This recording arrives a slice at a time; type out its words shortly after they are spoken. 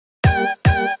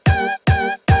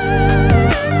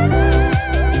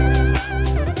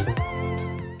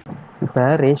இப்போ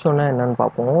ரேஷியோனா என்னென்னு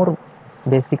பார்ப்போம். ஒரு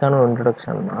பேசிக்கான ஒரு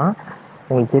இன்ட்ரடக்ஷன் தான்.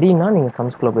 உங்களுக்கு தெரியும்னா நீங்கள்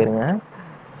சம்ஸ்குள்ளே போயிருங்க.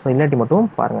 ஸோ இல்லாட்டி மட்டும்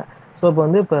பாருங்கள். ஸோ இப்போ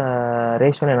வந்து இப்போ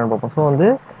ரேஷியோனா என்னென்னு பார்ப்போம். ஸோ வந்து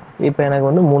இப்போ எனக்கு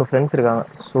வந்து 3 ஃப்ரெண்ட்ஸ் இருக்காங்க.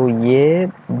 ஸோ ஏ,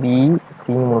 பி,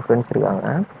 சி 3 ஃப்ரெண்ட்ஸ் இருக்காங்க.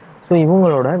 ஸோ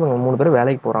இவங்க 3 பேர்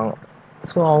வேலைக்கு போகிறாங்க.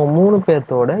 ஸோ அவங்க 3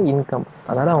 பேர்த்தோட இன்கம்,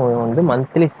 அதாவது அவங்க வந்து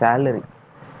மந்த்லி சேலரி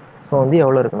ஸோ வந்து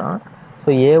எவ்வளோ இருக்குன்னா, ஸோ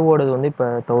ஏவோடது வந்து இப்போ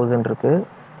 1000 இருக்குது,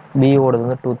 பியோடது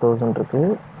வந்து 2000 இருக்குது,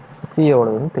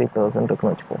 சியோடது வந்து 3000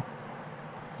 இருக்குன்னு வச்சுப்போம்.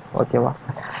 ஓகேவா?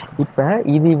 இப்போ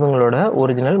இது இவங்களோட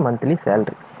ஒரிஜினல் மந்த்லி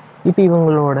சேலரி. இப்போ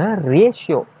இவங்களோட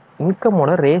ரேஷியோ,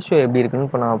 இன்கமோட ரேஷியோ எப்படி இருக்குன்னு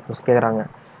இப்போ நான் கேட்குறாங்க.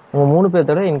 உங்கள் 3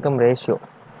 பேர்த்தோட இன்கம் ரேஷியோ,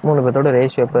 3 பேர்த்தோட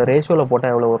ரேஷியோ இப்போ ரேஷியோவில்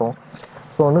போட்டால் எவ்வளோ வரும்?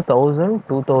 ஸோ வந்து 1000,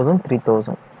 2000,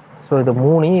 3000. ஸோ இது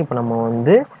 3 இப்போ நம்ம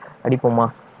வந்து அடிப்போமா?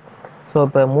 ஸோ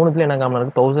இப்போ 3த்துல என்ன காமனாக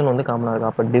இருக்குது? 1000 வந்து காமனாக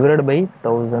இருக்குது. அப்போ டிவைட் பை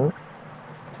 1000.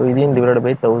 ஸோ இதையும் டிவைட்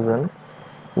பை 1000,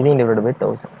 இதையும் டிவைட் பை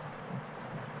 1000.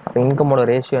 அப்போ இன்கமோட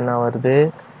ரேஷியோ என்ன வருது?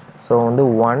 ஸோ வந்து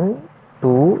 1,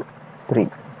 2, 3.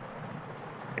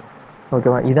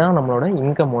 ஓகேவா? இதான் நம்மளோட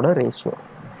இன்கமோட ரேஷியோ.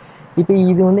 இப்போ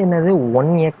இது வந்து என்னது?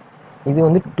 1x, இது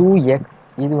வந்து 2x,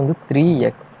 இது வந்து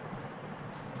 3x.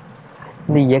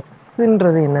 இந்த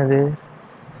எக்ஸுன்றது என்னது?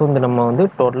 ஸோ இந்த நம்ம வந்து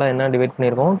டோட்டலாக என்ன டிவைட்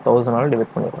பண்ணியிருக்கோம்? 1000ஆல்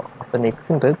டிவைட் பண்ணியிருக்கோம். அப்போ இந்த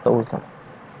எக்ஸுன்றது 1000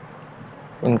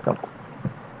 இன்கம்.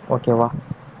 ஓகேவா?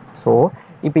 ஸோ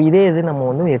இப்போ இதே இது நம்ம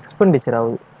வந்து எக்ஸ்பெண்டிச்சர்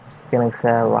ஆகுது.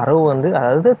 எனக்கு வரவு வந்து,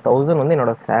 அதாவது 1000 வந்து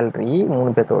என்னோட சேலரி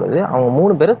 3 பேர்த்தோடது. அவங்க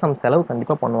 3 பேரும் சம் செலவு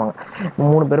கண்டிப்பாக பண்ணுவாங்க.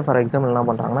 3 பேர் ஃபார் எக்ஸாம்பிள் என்ன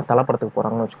பண்ணுறாங்கன்னா, தலைப்படத்துக்கு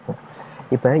போகிறாங்கன்னு வச்சுப்போம்.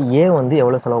 இப்போ ஏ வந்து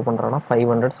எவ்வளோ செலவு பண்ணுறான்னா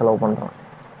 500 செலவு பண்ணுறான்.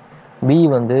 பி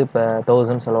வந்து இப்போ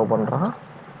 1000 செலவு பண்ணுறான்.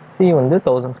 சி வந்து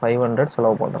 1500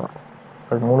 செலவு பண்ணுறான்.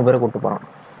 அது 3 பேரை கூப்பிட்டு போகிறான்.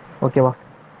 ஓகேவா?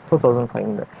 ஸோ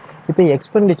 1500. இப்போ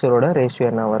எக்ஸ்பெண்டிச்சரோட ரேஷியோ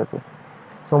என்ன வருது?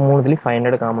 ஸோ 3த்துலேயும்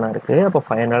 500 காமனாக இருக்குது. அப்போ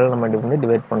 500 நம்ம வந்து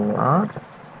டிவைட் பண்ணலாம்,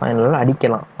 500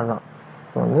 அடிக்கலாம். அதான்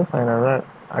ஸோ வந்து 500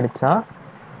 அடித்தா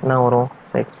என்ன வரும்?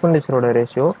 So எக்ஸ்பெண்டிச்சரோட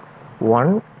ratio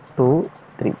 1, 2,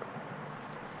 3.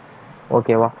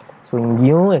 ஓகேவா? ஸோ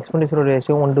இங்கேயும் எக்ஸ்பெண்டிச்சரோட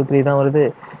ரேஷியோ 1, 2, 3 தான் வருது.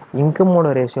 இன்கமோட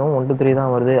ரேஷியோ 1, 2, 3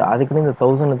 தான் வருது. அதுக்குன்னு இந்த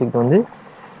 1000த்துக்கு வந்து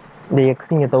இந்த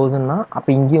எக்ஸ் இங்கே 1000னா அப்போ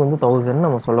இங்கேயும் வந்து 1000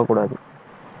 நம்ம சொல்லக்கூடாது.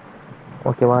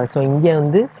 ஓகேவா? ஸோ இங்கே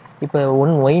வந்து இப்போ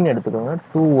 1yன்னு எடுத்துக்கோங்க,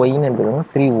 2yன்னு எடுத்துக்கோங்க,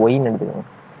 3yன்னு எடுத்துக்கோங்க.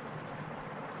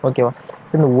 ஓகேவா?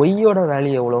 இந்த ஒய்யோட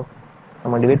வேல்யூ எவ்வளோ?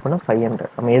 நம்ம டிவைட் பண்ணால் 500.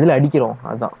 நம்ம எதில் அடிக்கிறோம்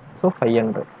அதுதான். ஸோ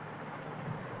 500.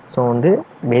 ஸோ வந்து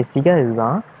பேசிக்காக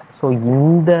இதுதான். ஸோ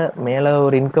இந்த மேலே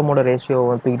ஒரு இன்கமோட ரேஷியோ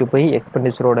தூக்கிட்டு போய்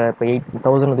எக்ஸ்பெண்டிச்சரோட இப்போ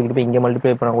 8000 தூக்கிட்டு போய் இங்கே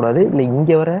மல்டிப்ளை பண்ணக்கூடாது, இல்லை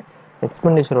இங்கே வர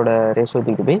எக்ஸ்பெண்டிச்சரோட ரேஷியோ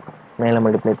தூக்கிட்டு போய் மேலே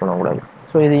மல்டிப்ளை பண்ணக்கூடாது.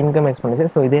 ஸோ இது இன்கம் எக்ஸ்பெண்டிச்சர்.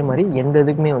 ஸோ இதே மாதிரி எந்த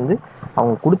இதுக்குமே வந்து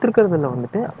அவங்க கொடுத்துருக்கிறதுல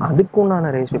வந்துட்டு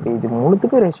அதுக்குண்டான ரேஷியோ, இப்போ இது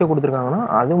 3த்துக்கும் ரேஷியோ கொடுத்துருக்காங்கன்னா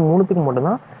அது 3த்துக்கு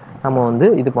மட்டும்தான் நம்ம வந்து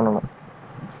இது பண்ணணும்.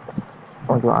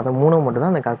 ஓகேவா? அதை 3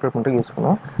 மட்டும்தான் அந்த கால்குலேட் பண்ணுறதுக்கு யூஸ்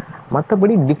பண்ணுவோம்.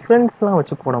 மற்றபடி டிஃப்ரென்ஸ்லாம்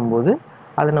வச்சு போடும்போது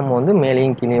அதை நம்ம வந்து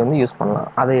மேலேயும் கீழே வந்து யூஸ் பண்ணலாம்.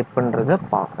 அதை எப்படின்றத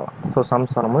பார்க்கலாம். ஸோ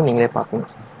சம்ஸ் வரும்போது நீங்களே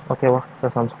பார்க்கணும். ஓகேவா?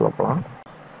 ஸோ சம்ஸ்குள்ளே போகலாம்.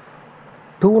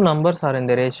 2 numbers are in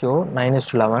the ratio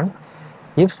 9:11.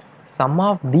 If sum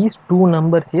of these 2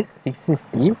 numbers is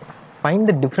 660, find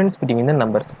the difference between the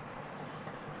numbers.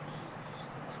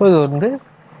 So இது வந்து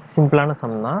சிம்பிளான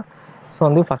சம் தான். ஸோ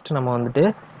வந்து ஃபஸ்ட்டு நம்ம வந்துட்டு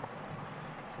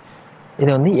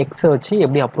இதை வந்து எக்ஸை வச்சு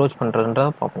எப்படி அப்ரோச்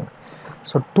பண்ணுறதுன்றத பார்ப்போம்.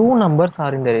 So 2 numbers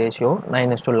are in the ratio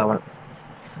 9:11.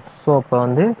 So அப்போ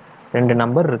வந்து 2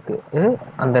 நம்பர் இருக்குது.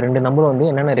 அந்த 2 நம்பர் வந்து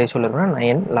என்னென்ன ரேஷியோவில் இருக்குன்னா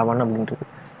 9, 11 அப்படின்ட்டு.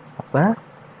 அப்போ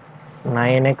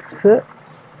 9x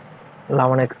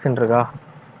 11xன்னு இருக்கா?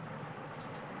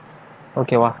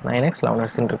 ஓகேவா? 9x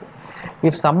 11xன்னு இருக்கு.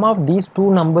 If some of these 2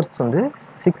 numbers வந்து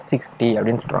 660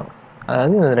 அப்படின்னு சொல்கிறாங்க.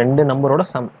 அதாவது இந்த 2 நம்பரோட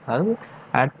சம், அதாவது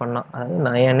ஆட் பண்ணால், அதாவது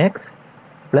 9x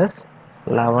ப்ளஸ்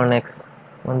 11x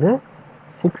வந்து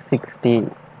 660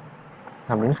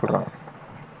 அப்படின்னு சொல்கிறாங்க.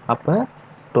 அப்போ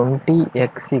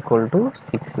 20x equal to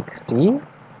 660,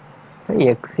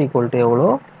 x equal to எவ்வளோ?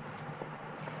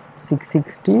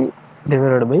 660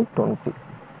 divided by 20.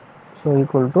 So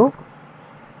equal to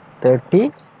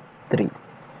 33.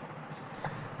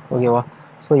 ஓகேவா?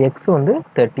 ஸோ எக்ஸ் வந்து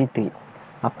 33.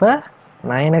 அப்போ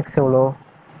 9x எவ்வளோ?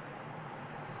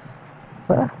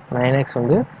 இப்போ 9x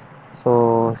வந்து ஸோ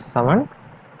 7,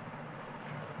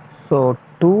 ஸோ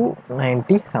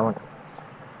 297.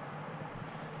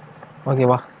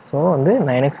 ஓகேவா? ஸோ வந்து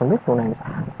 9x வந்து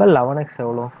 297. இப்போ 11x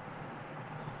எவ்வளோ?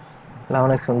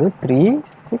 11x வந்து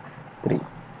 363.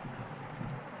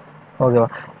 ஓகேவா?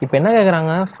 இப்போ என்ன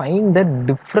கேட்குறாங்க? Find the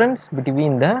difference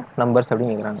between the numbers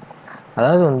அப்படின்னு கேட்குறாங்க.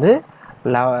 அதாவது வந்து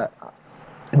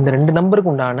இந்த 2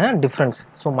 நம்பருக்கு உண்டான டிஃப்ரென்ஸ்,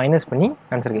 ஸோ மைனஸ் பண்ணி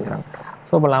ஆன்சர் கேட்குறாங்க.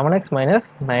 ஸோ இப்போ 11x மைனஸ்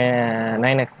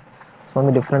 9x, ஸோ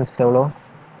வந்து டிஃப்ரென்ஸ் எவ்வளோ?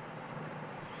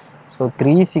 So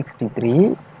 363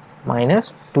 minus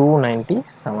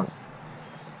 297.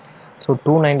 ஸோ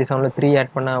 297ல் 3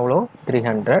 ஆட் பண்ணால் எவ்வளோ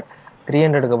 300.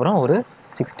 300க்கு அப்புறம் ஒரு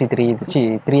 63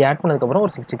 3 ஆட் பண்ணதுக்கப்புறம்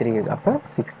ஒரு 63 இருக்குது. அப்போ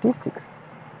 66.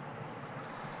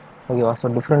 ஓகேவா? ஸோ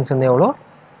டிஃப்ரென்ஸ் வந்து எவ்வளோ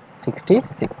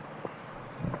 66.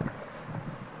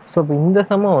 ஸோ இப்போ இந்த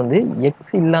சம்மை வந்து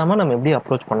எக்ஸ் இல்லாமல் நம்ம எப்படி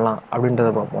அப்ரோச் பண்ணலாம் அப்படின்றத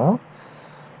பார்ப்போம்.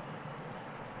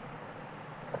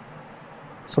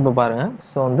 ஸோ இப்போ பாருங்கள்.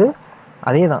 ஸோ வந்து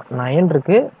அதே தான் 9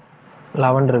 இருக்குது,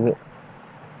 11 இருக்குது.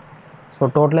 ஸோ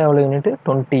டோட்டலாக எவ்வளோ யூனிட்டு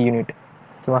 20 யூனிட்.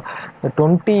 ஓகேவா? இந்த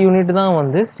 20 யூனிட் தான்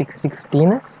வந்து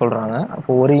 616 சொல்கிறாங்க.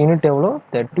 அப்போ ஒரு யூனிட் எவ்வளோ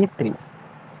 33.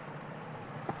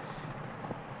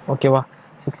 ஓகேவா?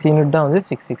 6 யூனிட் தான் வந்து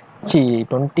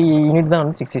 20 யூனிட் தான்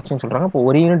வந்து 616 சொல்கிறாங்க. அப்போ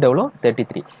ஒரு யூனிட் எவ்வளோ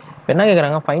 33. இப்போ என்ன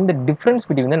கேட்குறாங்க, find the difference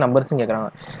between the நம்பர்ஸ்ன்னு கேட்குறாங்க.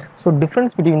 ஸோ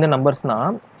டிஃப்ரென்ஸ் பிட்வீன் த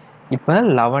நம்பர்ஸ்னால் இப்போ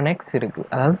 11x இருக்குது,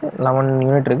 அதாவது 11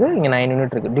 யூனிட் இருக்குது, இங்கே 9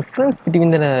 யூனிட் இருக்குது. டிஃப்ரென்ஸ்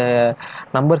பிட்வீன் த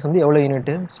நம்பர்ஸ் வந்து எவ்வளோ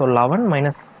யூனிட்டு? ஸோ 11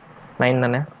 மைனஸ் 9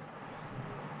 தானே.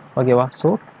 ஓகேவா? ஸோ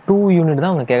 2 யூனிட்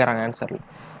தான் அவங்க கேட்குறாங்க ஆன்சரில்.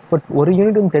 பட் ஒரு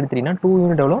யூனிட் வந்து 33னா 2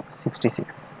 யூனிட் எவ்வளோ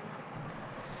 66.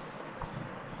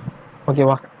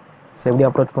 ஓகேவா? ஸோ எப்படி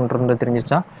அப்ரோச் பண்ணுறதுன்றது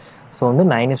தெரிஞ்சிருச்சா? ஸோ வந்து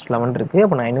 9:11 இருக்குது.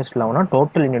 அப்போ 9:11னா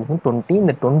டோட்டல் யூனிட் வந்து 20.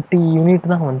 இந்த 20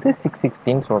 யூனிட் தான் வந்து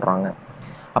 616 சொல்கிறாங்க.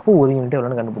 அப்போ ஒரு யூனிட்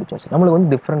எவ்வளோன்னு கண்டுபிடிச்சாச்சு. நம்மளுக்கு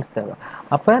வந்து டிஃப்ரென்ஸ் தேவை.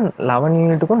 அப்போ 11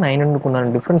 யூனிட்டுக்கும் 9 யூனிட்டுக்கும்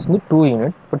உண்டான டிஃப்ரென்ஸ் வந்து 2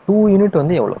 யூனிட். இப்போ 2 யூனிட்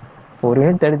வந்து எவ்வளோ? ஒரு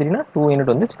யூனிட் 33னா 2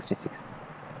 யூனிட் வந்து 66.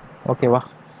 ஓகேவா?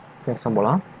 நெக்ஸ்ட்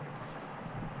போகலாம்.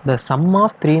 The sum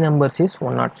of three numbers is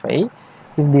 105.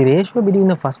 If the ratio between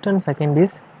the first and second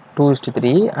is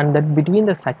 2:3 and that between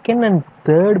the second and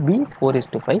third be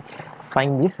 4:5,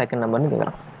 find the second numberன்னு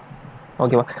கேட்குறான்.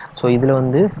 ஓகேவா? So இதில்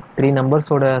வந்து 3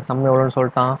 நம்பர்ஸோட சம் எவ்வளோன்னு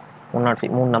சொல்லிட்டான்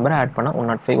 105. 3 நம்பரை ஆட் பண்ணால்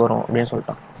 105 வரும் அப்படின்னு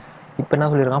சொல்லிட்டான். இப்போ என்ன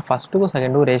சொல்லியிருக்கான், ஃபஸ்ட்டுக்கும்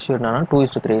செகண்டுக்கும் ரேஷியோ என்னன்னா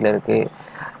 2:3 இருக்குது,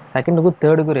 செகண்டுக்கும்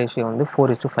தேர்டுக்கும் ரேஷியோ வந்து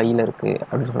 4:5 இருக்குது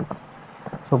அப்படின்னு சொல்லிட்டான்.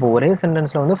 ஸோ இப்போ ஒரே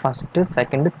சென்டென்ஸில் வந்து ஃபஸ்ட்டு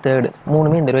செகண்டு தேர்டு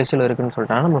மூணுமே இந்த ரேஷியோவில் இருக்குதுன்னு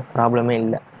சொல்லிட்டாங்கன்னா நம்ம ப்ராப்ளமே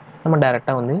இல்லை, நம்ம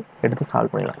டேரெக்டாக வந்து எடுத்து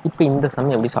சால்வ் பண்ணிடலாம். இப்போ இந்த சம்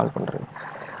எப்படி சால்வ் பண்ணுறது?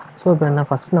 ஸோ இப்போ என்ன,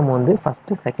 ஃபஸ்ட்டு நம்ம வந்து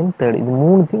ஃபஸ்ட்டு செகண்ட் தேர்டு இது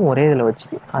மூணுத்தையும் ஒரே இதில் வச்சு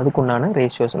அதுக்குண்டான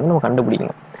ரேஷியோஸ் வந்து நம்ம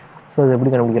கண்டுபிடிக்கணும். ஸோ இது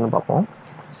எப்படி கண்டுபிடிக்கணும்னு பார்ப்போம்.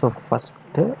 So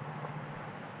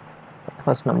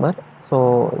first number, so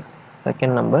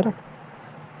second number,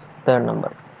 third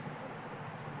number.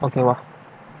 ஓகேவா?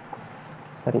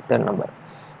 சரி, தேர்ட் நம்பர்.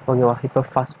 ஓகேவா? இப்போ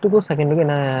ஃபஸ்ட்டுக்கும் செகண்டுக்கும்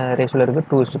என்ன ரேஷியோவில் இருக்குது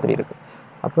 2:3 இருக்குது.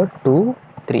 அப்போ 2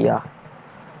 3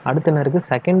 அடுத்து என்ன இருக்குது,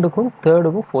 செகண்டுக்கும்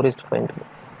தேர்டுக்கும் 4:5 இருக்குது.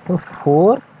 இப்போ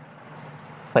 4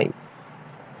 5.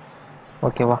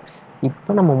 ஓகேவா?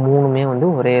 இப்போ நம்ம மூணுமே வந்து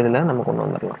ஒரே இதில் நம்ம கொண்டு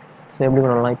வந்துடலாம். ஸோ எப்படி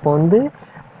கொண்டு வரலாம், இப்போ வந்து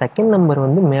செகண்ட் நம்பர்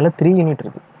வந்து மேலே 3 யூனிட்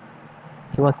இருக்குது.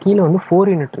 ஓகேவா? கீழே வந்து 4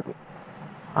 யூனிட் இருக்குது.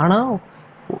 ஆனால்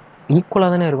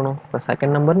ஈக்குவலாக தானே இருக்கணும். இப்போ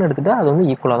செகண்ட் நம்பர்னு எடுத்துகிட்டா அது வந்து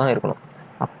ஈக்குவலாக தான் இருக்கணும்.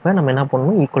 அப்போ நம்ம என்ன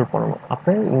பண்ணணும், ஈக்குவல் பண்ணணும்.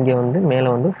 அப்போ இங்கே வந்து மேலே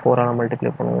வந்து 4ஆல் மல்டிப்ளை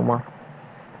பண்ணுவோமா,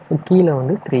 ஸோ கீழே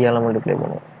வந்து 3ஆல் மல்டிப்ளை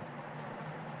பண்ணுவோம்.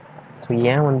 ஸோ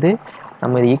ஏன் வந்து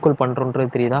நம்ம இது ஈக்குவல் பண்ணுறோன்றது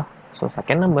தெரியுதா? ஸோ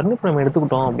செகண்ட் நம்பர்னு இப்போ நம்ம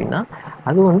எடுத்துக்கிட்டோம் அப்படின்னா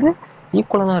அது வந்து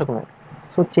ஈக்குவலாக தான் இருக்கணும்.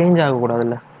 So change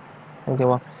ஆகக்கூடாதுல்ல.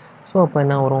 ஓகேவா? ஸோ அப்போ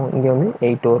என்ன வரும், இங்கே வந்து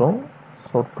 8 வரும்,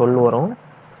 ஸோ 12 வரும்,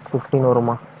 15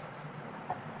 வருமா?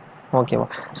 ஓகேவா?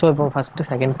 ஸோ இப்போ ஃபஸ்ட்டு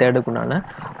செகண்ட் தேர்டுக்குண்டான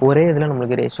ஒரே இதில்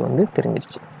நம்மளுக்கு ரேஷியோ வந்து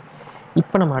தெரிஞ்சிருச்சு.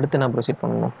 இப்போ நம்ம அடுத்து என்ன ப்ரொசீட்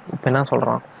பண்ணணும், இப்போ என்ன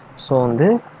சொல்கிறான், ஸோ வந்து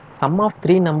சம் ஆஃப்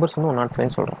 3 நம்பர்ஸ் வந்து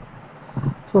 105 சொல்கிறான்.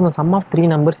 ஸோ இந்த சம் ஆஃப் 3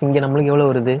 நம்பர்ஸ் இங்கே நம்மளுக்கு எவ்வளோ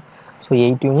வருது, so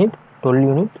 8 unit, 12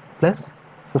 unit plus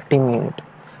 15 unit.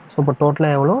 So இப்போ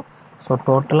டோட்டலாக எவ்வளோ, ஸோ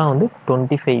டோட்டலாக வந்து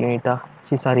 25 யூனிட்டா,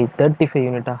 35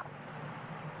 யூனிட்டா,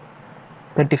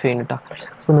 35 யூனிட்டா.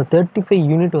 ஸோ இந்த 35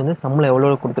 யூனிட் வந்து சம்மில்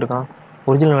எவ்வளோ கொடுத்துருக்கான்,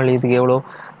 ஒரிஜினல் வேல்யூ இதுக்கு எவ்வளோ,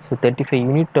 ஸோ 35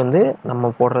 யூனிட் வந்து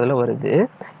நம்ம போடுறதுல வருது.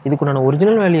 இதுக்குண்டான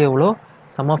ஒரிஜினல் வேல்யூ எவ்வளோ,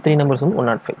 சம் ஆஃப் 3 நம்பர்ஸ் வந்து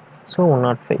 105. ஸோ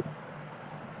 105.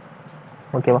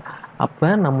 ஓகேவா? அப்போ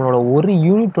நம்மளோட ஒரு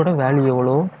யூனிட்டோட வேல்யூ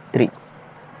எவ்வளோ 3.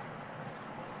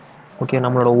 ஓகே,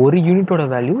 நம்மளோட ஒரு யூனிட்டோட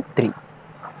வேல்யூ 3.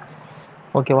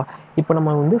 ஓகேவா? இப்போ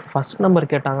நம்ம வந்து ஃபஸ்ட்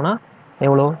நம்பர் கேட்டாங்கன்னா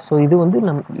எவ்வளோ, ஸோ இது வந்து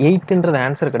 8ன்றது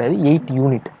ஆன்சர் கிடையாது, 8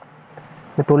 யூனிட்.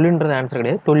 இந்த 12ன்றது ஆன்சர்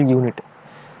கிடையாது, 12 யூனிட்.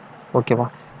 ஓகேவா?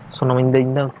 ஸோ நம்ம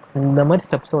இந்த மாதிரி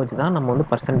ஸ்டெப்ஸை வச்சு தான் நம்ம வந்து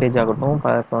பர்சன்டேஜ் ஆகட்டும்,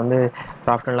 இப்போ வந்து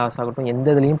ப்ராஃபிட் அண்ட் லாஸ் ஆகட்டும், எந்த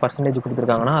இதுலேயும் பர்சன்டேஜ்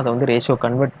கொடுத்துருக்காங்கன்னா அதை வந்து ரேஷியோ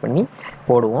கன்வெர்ட் பண்ணி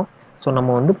போடுவோம். ஸோ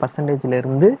நம்ம வந்து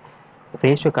பர்சன்டேஜ்லேருந்து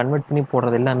ரேஷியோ கன்வெர்ட் பண்ணி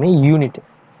போடுறது எல்லாமே யூனிட்.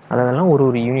 அதெல்லாம்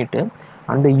ஒரு யூனிட்டு,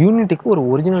 அந்த யூனிட்டுக்கு ஒரு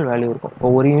ஒரிஜினல் வேல்யூ இருக்கும். இப்போ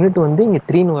ஒரு யூனிட் வந்து இங்கே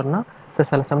 3ன்னு வரும்னா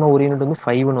சில சமயம் ஒரு யூனிட் வந்து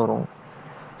 5ன்னு வரும்.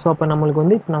 ஸோ அப்போ நம்மளுக்கு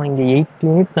வந்து இப்போ நான் இங்கே 8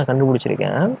 யூனிட் நான்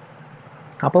கண்டுபிடிச்சிருக்கேன்.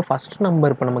 அப்போ ஃபஸ்ட்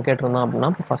நம்பர் இப்போ நம்ம கேட்டிருந்தோம் அப்படின்னா,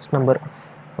 இப்போ ஃபஸ்ட் நம்பர்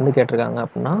வந்து கேட்டிருக்காங்க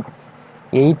அப்படின்னா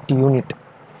 8 யூனிட்.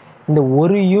 இந்த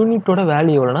ஒரு யூனிட்டோட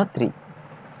வேல்யூ எவ்வளோனா 3,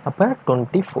 அப்போ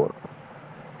 24.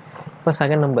 இப்போ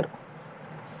செகண்ட் நம்பர்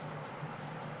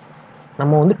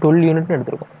நம்ம வந்து 12 யூனிட்னு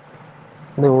எடுத்திருக்கோம்.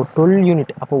 இந்த 12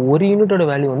 யூனிட், அப்போ ஒரு யூனிட்டோட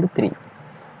வேல்யூ வந்து 3.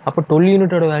 அப்போ 12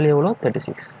 யூனிட்டோட வேல்யூ எவ்வளோ?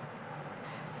 36.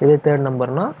 இது தேர்ட்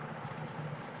நம்பர்னா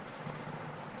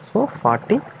ஸோ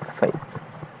 45.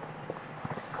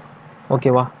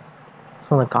 ஓகேவா? ஸோ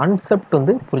அந்த கான்செப்ட்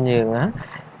வந்து புரிஞ்சுக்கோங்க.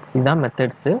 இதுதான்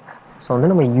மெத்தட்ஸு. ஸோ வந்து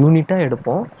நம்ம யூனிட்டாக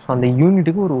எடுப்போம். ஸோ அந்த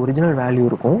யூனிட்டுக்கு ஒரு ஒரிஜினல் வேல்யூ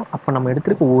இருக்கும். அப்போ நம்ம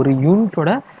எடுத்துருக்க ஒரு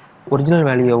யூனிட்டோட ஒரிஜினல்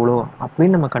வேல்யூ எவ்வளோ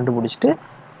அப்படின்னு நம்ம கண்டுபிடிச்சிட்டு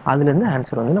அதுலேருந்து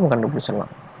ஆன்சர் வந்து நம்ம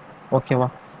கண்டுபிடிச்சிடலாம். ஓகேவா?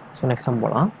 ஸோ நெக்ஸ்ட் சம்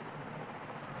போகலாம்.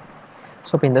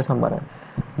 ஸோ இப்போ இந்த சம் பாருங்க.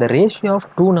 The ratio of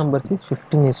two numbers is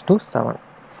 15:7.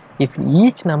 If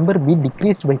each number be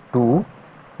decreased by 2,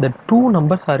 the two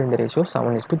numbers are in the ratio of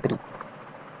 7:3.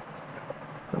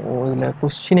 இதில்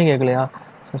கொஸ்டினே கேட்கலையா?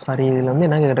 ஸோ சாரி, இதில் வந்து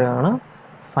என்ன கேட்குறாங்கன்னா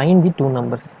ஃபைண்ட் தி டூ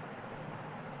நம்பர்ஸ்.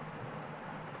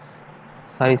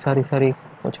 சாரி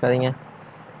வச்சுக்காதீங்க.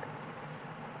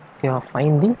 ஓகேவா?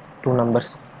 ஃபைண்ட் தி டூ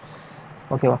நம்பர்ஸ்.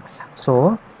 ஓகேவா? So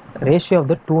ratio of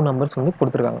the two numbers வந்து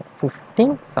கொடுத்துருக்காங்க.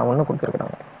 15, 7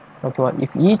 கொடுத்துருக்காங்க. ஓகேவா?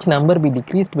 If each number B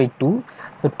decreased by 2,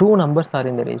 the two numbers are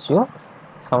in the ratio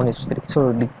 7:3. So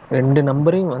ரெண்டு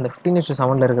நம்பரையும் அந்த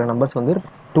 15:7 இருக்கிற நம்பர்ஸ் வந்து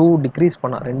 2 டிக்ரீஸ்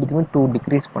பண்ணால், ரெண்டுத்துமே 2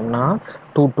 டிக்ரீஸ் பண்ணால்,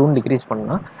 2 டிக்ரீஸ்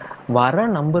பண்ணால் வர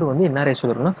நம்பர் வந்து என்ன ரேஷியோ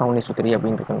இருக்குன்னா 7:3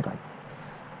 அப்படின்னு இருக்குன்றாங்க.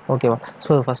 ஓகேவா?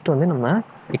 ஸோ ஃபஸ்ட்டு வந்து நம்ம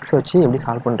எக்ஸ் வச்சு எப்படி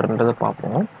சால்வ் பண்ணுறன்றதை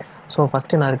பார்ப்போம். ஸோ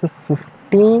ஃபஸ்ட்டு என்ன இருக்குது?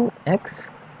 15x,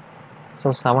 ஸோ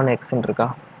 7xன்னு இருக்கா?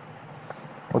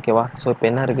 ஓகேவா? ஸோ இப்போ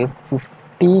என்ன இருக்குது?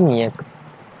 15x,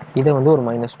 இதை வந்து ஒரு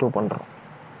 -2 பண்ணுறோம்.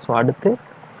 ஸோ அடுத்து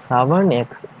 7x,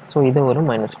 ஸோ இதை ஒரு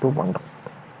 -2 பண்ணுறோம்.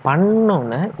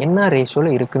 பண்ணோன்னே என்ன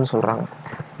ரேஷியோவில் இருக்குதுன்னு சொல்கிறாங்க.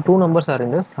 டூ நம்பர்ஸ் ஆர்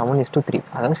இந்த 7:3.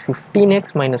 அதாவது 15x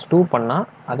 -2 பண்ணால்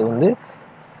அது வந்து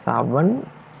 7.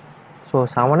 ஸோ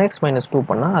 7x -2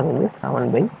 பண்ணால் அது வந்து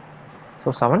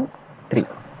 7/3.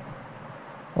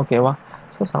 ஓகேவா?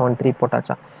 ஸோ 7/3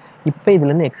 போட்டாச்சா? இப்போ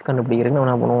இதுலேருந்து எக்ஸ் கண்டுபிடிக்கிறதுக்கு நம்ம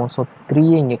என்ன பண்ணுவோம்? ஸோ 3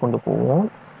 இங்கே கொண்டு போவோம்.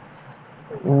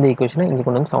 இந்த ஈக்குவேஷனை இங்கே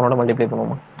கொண்டு வந்து 7ஓட மல்டிப்ளை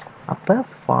பண்ணுவோமா? அப்போ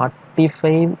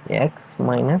 45x -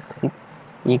 6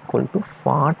 equal to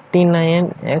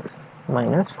 49x -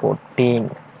 14.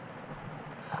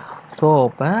 So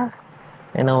அப்போ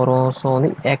என்ன வரும்? ஸோ வந்து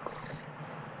எக்ஸ்,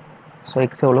 ஸோ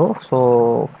எக்ஸ் எவ்வளோ? So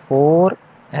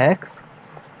 4x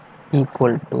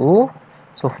equal to,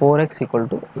 so 4x equal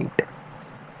to 8.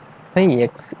 இப்போ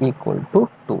எக்ஸ் ஈக்குவல் டு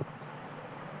 2.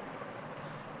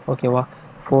 ஓகேவா?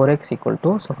 4x ஈக்குவல்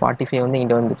டு, ஸோ 45 வந்து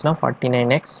இங்கே வந்துச்சுன்னா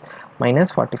 49x -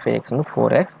 45x வந்து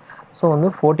 4x. ஸோ வந்து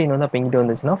 14 வந்து அப்போ இங்கிட்ட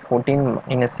வந்துச்சுன்னா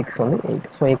 14 - 6 வந்து 8.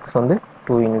 ஸோ எக்ஸ் வந்து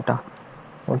 2 யூனிட்டா?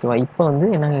 ஓகேவா? இப்போ வந்து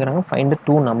என்ன கேட்குறாங்க? Find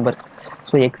two numbers.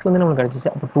 So X வந்து நம்மளுக்கு கிடச்சிச்சு.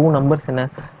 அப்போ டூ நம்பர்ஸ் என்ன?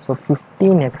 So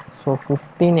 15x. ஸோ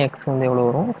 15x வந்து எவ்வளோ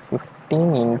வரும்? 15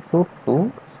 × 2,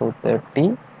 ஸோ 30.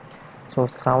 ஸோ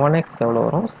 7x எவ்வளோ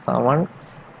வரும்? 7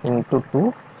 × 2,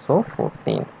 ஸோ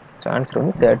 14. ஸோ ஆன்சர்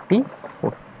வந்து 30,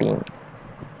 14.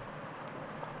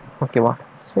 ஓகேவா?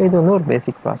 ஸோ இது வந்து ஒரு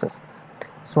பேசிக் ப்ராசஸ்.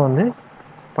 ஸோ வந்து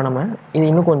இப்போ நம்ம இது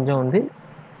இன்னும் கொஞ்சம் வந்து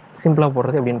சிம்பிளாக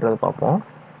போடுறது எப்படின்றத பார்ப்போம்.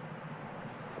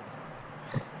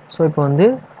 ஸோ இப்போ வந்து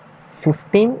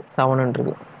 15, 7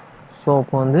 இருக்குது. ஸோ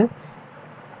இப்போ வந்து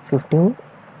 15,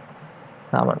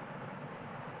 7,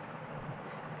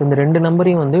 இந்த ரெண்டு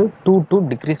நம்பரையும் வந்து 2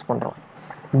 டிக்ரீஸ் பண்ணுறோம்.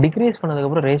 டிக்ரீஸ்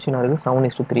பண்ணதுக்கப்புறம் ரேஷியோ இருக்குது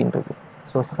 7:3 இருக்குது.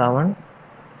 ஸோ 7,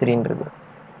 3 இருக்குது.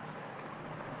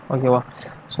 ஓகேவா?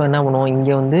 ஸோ என்ன பண்ணுவோம்?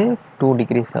 இங்கே வந்து 2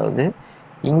 டிக்ரீஸ் ஆகுது,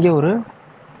 இங்கே ஒரு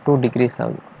 2 டிக்ரீஸ்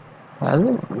ஆகுது. அதாவது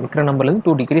இருக்கிற நம்பர்லேருந்து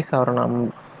 2 டிக்ரீஸ்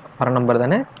வர நம்பர்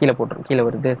தானே கீழே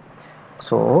வருது.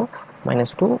 So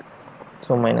 -2,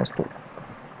 so -2.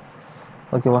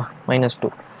 ஓகேவா? -2.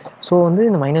 ஸோ வந்து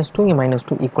இந்த -2 இங்கே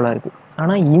 -2 ஈக்குவலாக இருக்குது.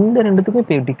 ஆனால் இந்த ரெண்டுத்துக்கும்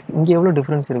இப்போ இங்கே எவ்வளோ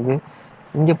டிஃப்ரென்ஸ் இருக்குது?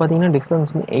 இங்கே பார்த்தீங்கன்னா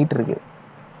டிஃப்ரென்ஸ் வந்து 8 இருக்குது.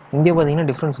 இங்கே பார்த்தீங்கன்னா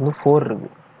டிஃப்ரென்ஸ் வந்து 4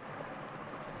 இருக்குது.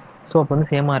 ஸோ அப்போ வந்து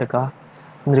சேமாக இருக்கா?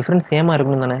 இந்த டிஃப்ரென்ஸ் சேமாக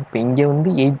இருக்கணும் தானே? இப்போ இங்கே வந்து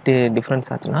 8 டிஃப்ரென்ஸ்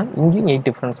ஆச்சுன்னா இங்கேயும் 8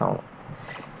 டிஃப்ரென்ஸ் ஆகணும்.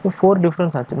 இப்போ 4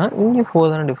 டிஃப்ரென்ஸ் ஆச்சுன்னா இங்கே 4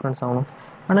 தானே டிஃப்ரென்ஸ் ஆகணும்.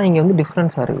 ஆனால் இங்கே வந்து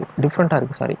டிஃப்ரெண்ட்டாக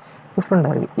இருக்குது.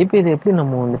 இப்போ இது எப்படி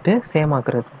நம்ம வந்துட்டு சேம்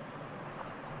ஆக்குறது?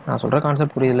 நான் சொல்கிற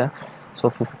கான்செப்ட் புரியுதுல? ஸோ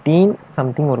 15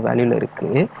 சம்திங் ஒரு வேல்யூவில்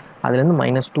இருக்குது, அதுலேருந்து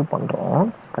 -2 பண்ணுறோம்.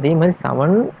 அதே மாதிரி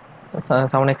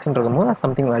 7x இருக்கும்போது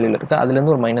சம்திங் வேல்யூவில் இருக்குது,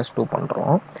 அதுலேருந்து ஒரு -2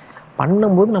 பண்ணுறோம்.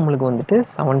 பண்ணும்போது நம்மளுக்கு வந்துட்டு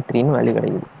 7.3 வேல்யூ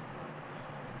கிடைக்குது.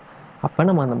 அப்போ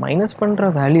நம்ம அந்த மைனஸ் பண்ணுற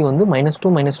வேல்யூ வந்து -2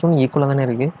 -2 ஈக்குவலாக தானே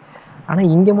இருக்குது. ஆனால்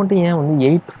இங்கே மட்டும் ஏன் வந்து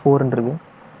 8, 4 இருக்குது?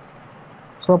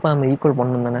 ஸோ அப்போ நம்ம ஈக்குவல்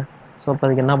பண்ணணும் தானே? ஸோ அப்போ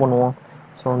அதுக்கு என்ன பண்ணுவோம்?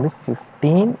 ஸோ வந்து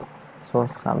 15, ஸோ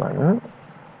 7.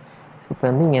 இப்போ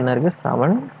வந்து இங்கே என்ன இருக்குது?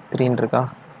 7, 3 இருக்கா?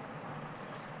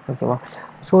 ஓகேவா?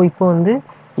 ஸோ இப்போ வந்து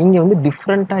இங்கே வந்து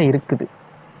டிஃப்ரெண்ட்டாக இருக்குது.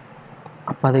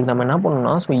 அப்போ அதுக்கு நம்ம என்ன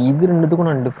பண்ணணும்னா, ஸோ இது ரெண்டுத்துக்கும்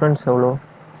நான் டிஃப்ரென்ஸ் எவ்வளோ?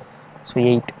 ஸோ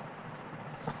 8.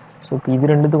 ஸோ இப்போ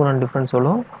இது ரெண்டுத்துக்கும் நான் டிஃப்ரென்ஸ்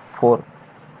எவ்வளோ? 4.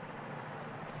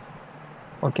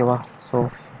 ஓகேவா? ஸோ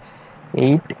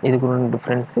 8 இதுக்கு உண்டான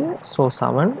டிஃப்ரென்ஸு. ஸோ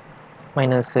 7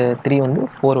 மைனஸ் 3 வந்து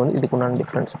 4 வந்து இதுக்கு உண்டான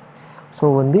டிஃப்ரென்ஸ். ஸோ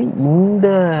வந்து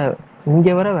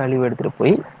இங்கே வர வேல்யூ எடுத்துகிட்டு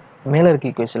போய் மேலே இருக்க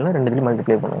ஈக்குவேஷனில் ரெண்டு இதுலையும்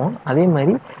மல்டிப்ளை பண்ணுவோம். அதே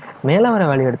மாதிரி மேலே வர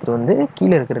வேல்யூ எடுத்துகிட்டு வந்து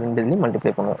கீழே இருக்கிற ரெண்டு இதுலையும்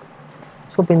மல்டிப்ளை பண்ணுவோம்.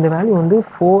 ஸோ இப்போ இந்த வேல்யூ வந்து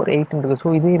 4 8 இருக்குது. ஸோ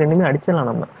இது ரெண்டுமே அடிச்சிடலாம்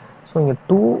நம்ம. ஸோ இங்கே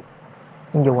 2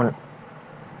 இங்கே 1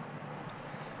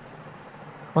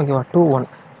 ஓகேவா? 2 1.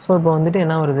 ஸோ இப்போ வந்துட்டு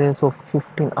என்ன வருது? ஸோ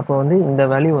 15. அப்போ வந்து இந்த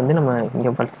வேல்யூ வந்து நம்ம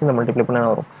இங்கே ஃபஸ்ட்டில் மல்டிப்ளை பண்ண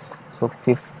வரும். So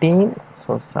 15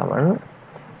 so 7.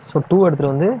 ஸோ 2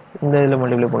 எடுத்துகிட்டு வந்து இந்த இதில்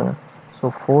மல்டிப்ளை பண்ணுங்கள். ஸோ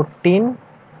 14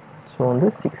 ஸோ வந்து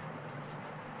 6.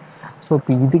 ஸோ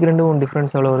இப்போ இதுக்கு ரெண்டும்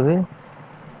டிஃப்ரென்ஸ் எவ்வளோ வருது?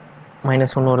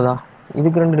 -1 வருதா?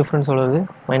 இதுக்கு ரெண்டு டிஃப்ரென்ஸ் எவ்வளோ வருது?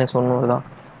 -1 வருதா?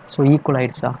 ஸோ ஈக்குவல்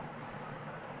ஆயிடுச்சா?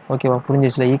 ஓகேவா?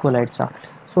 புரிஞ்சிருச்சுல? ஈக்குவல் ஆயிடுச்சா?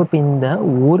 ஸோ இப்போ இந்த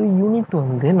ஒரு யூனிட்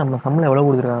வந்து நம்ம சம்மில் எவ்வளோ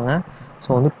கொடுத்துருக்காங்க? ஸோ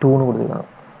வந்து 2ன்னு கொடுத்துருக்காங்க.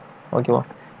 ஓகேவா?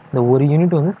 இந்த ஒரு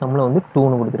யூனிட் வந்து சம்மில் வந்து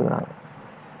 2ன்னு கொடுத்துருக்காங்க.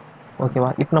 ஓகேவா?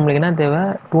 இப்போ நம்மளுக்கு என்ன தேவை?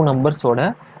 2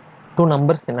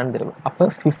 நம்பர்ஸ் என்னன்னு தெரியும். அப்போ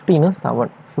 15 7.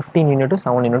 15 யூனிட்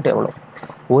 7 யூனிட் எவ்வளோ?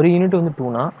 ஒரு யூனிட் வந்து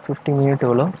 2னா 15 யூனிட்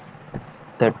எவ்வளோ?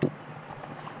 30.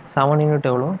 7 யூனிட்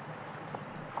எவ்வளோ?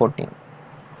 14.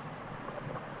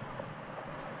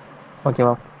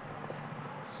 ஓகேவா?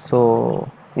 ஸோ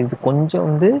இது கொஞ்சம்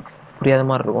வந்து புரியாத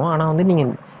மாதிரி இருக்கும். ஆனால் வந்து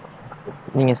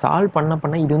நீங்கள் சால்வ்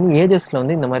பண்ண இது வந்து ஏஜஸில்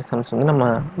வந்து இந்த மாதிரி சம்ஸ் வந்து நம்ம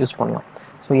யூஸ் பண்ணலாம்.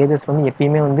 ஸோ ஏஜஸ் வந்து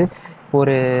எப்பயுமே வந்து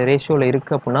ஒரு ரேஷியோவில்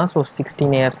இருக்குது அப்படின்னா, so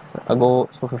 16 years ago,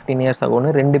 so 15 years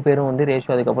அகோன்னு ரெண்டு பேரும் வந்து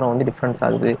ரேஷியோ அதுக்கப்புறம் வந்து டிஃப்ரென்ஸ்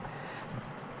ஆகுது,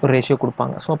 ஒரு ரேஷியோ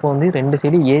கொடுப்பாங்க. ஸோ அப்போ வந்து ரெண்டு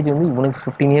சைடு ஏஜ் வந்து இவனுக்கு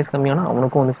 15 இயர்ஸ் கம்மியானா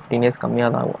அவனுக்கும் வந்து 15 இயர்ஸ்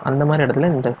கம்மியாக தான் ஆகும். அந்த மாதிரி இடத்துல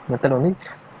இந்த மெத்தட் வந்து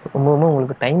ரொம்ப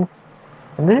உங்களுக்கு டைம்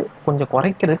வந்து கொஞ்சம்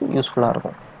குறைக்கிறதுக்கு யூஸ்ஃபுல்லாக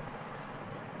இருக்கும்.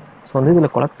 ஸோ வந்து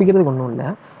இதில் குழப்பிக்கிறதுக்கு ஒன்றும் இல்லை.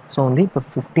 ஸோ வந்து இப்போ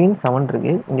 15 7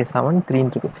 இருக்குது, இங்கே 7 3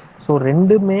 இருக்குது. ஸோ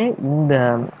ரெண்டுமே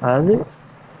அதாவது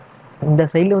இந்த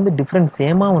சைடில் வந்து டிஃப்ரென்ஸ்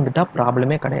சேமாக வந்துட்டால்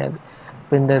ப்ராப்ளமே கிடையாது.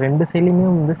 இப்போ இந்த ரெண்டு சைட்லேயுமே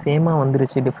வந்து சேமாக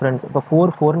வந்துருச்சு டிஃப்ரென்ஸ். இப்போ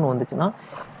 4 4ன்னு வந்துச்சுன்னா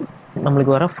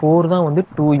நம்மளுக்கு வர 4 தான் வந்து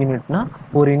 2 யூனிட்னா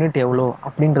ஒரு யூனிட் எவ்வளோ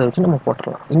அப்படின்றத வச்சு நம்ம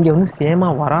போட்டுடலாம். இங்கே வந்து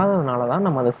சேமாக வராததுனால தான்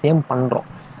நம்ம அதை சேம் பண்ணுறோம்.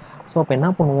 ஸோ அப்போ என்ன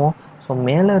பண்ணுவோம்? ஸோ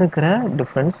மேலே இருக்கிற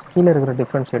டிஃப்ரென்ஸ் கீழே இருக்கிற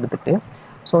டிஃப்ரென்ஸ் எடுத்துகிட்டு,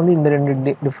 ஸோ வந்து இந்த ரெண்டு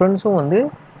டிஃப்ரென்ஸும் வந்து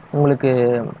உங்களுக்கு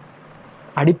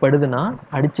அடிப்படுதுன்னா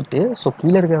அடிச்சுட்டு, ஸோ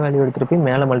கீழே இருக்கிற வேல்யூ எடுத்துகிட்டு போய்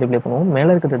மேலே மல்டிப்ளை பண்ணுவோம், மேலே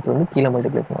இருக்கிற எடுத்து வந்து கீழே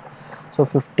மல்டிப்ளை பண்ணுவோம். ஸோ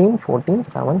 15 14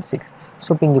 7 6. ஸோ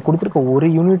இப்போ இங்கே கொடுத்துருக்க ஒரு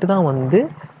யூனிட் தான் வந்து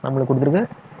நம்மளுக்கு கொடுத்துருக்க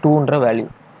 2ன்ற வேல்யூ.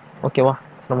 ஓகேவா?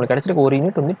 நம்மளுக்கு கிடச்சிருக்க ஒரு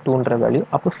யூனிட் வந்து 2ன்ற வேல்யூ.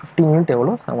 அப்போ 15 யூனிட்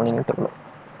எவ்வளோ, 7 யூனிட் எவ்வளோ?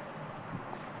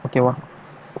 ஓகேவா?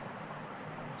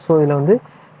 ஸோ இதில் வந்து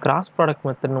கிராஸ் ப்ராடக்ட்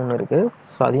மெத்தட்னு ஒன்று இருக்குது.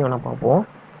 ஸோ அதையும் வேணால் பார்ப்போம்.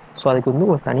 ஸோ அதுக்கு வந்து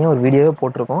ஒரு தனியாக ஒரு வீடியோவே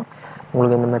போட்டிருக்கோம்.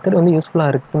 உங்களுக்கு இந்த மெத்தட் வந்து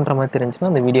யூஸ்ஃபுல்லாக இருக்குன்ற மாதிரி தெரிஞ்சுன்னா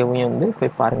அந்த வீடியோவையும் வந்து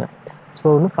போய் பாருங்கள். ஸோ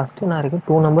வந்து ஃபஸ்ட்டு என்ன இருக்குது?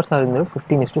 2 நம்பர்ஸ் ஆகுது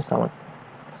 15:7.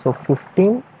 So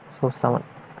 15 so 7.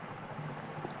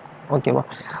 ஓகேவா?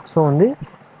 ஸோ வந்து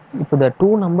இப்போ இந்த 2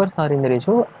 நம்பர்ஸ் ஆர் இந்த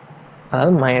ரேஷியோ,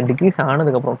 அதாவது டிக்ரீஸ்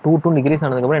ஆனதுக்கப்புறம் 2 டிக்ரீஸ்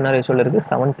ஆனதுக்கப்புறம் என்ன ரேஷியோவில் இருக்குது?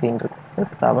 7 3 இருக்குது.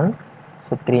 7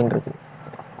 ஸோ 3 இருக்குது.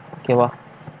 ஓகேவா?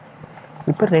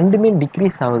 இப்போ ரெண்டுமே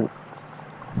டிக்ரீஸ் ஆகுது,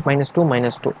 -2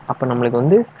 -2. அப்போ நம்மளுக்கு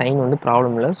வந்து சைன் வந்து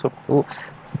ப்ராப்ளம் இல்லை. ஸோ 2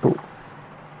 2.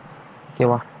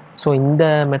 ஓகேவா? ஸோ இந்த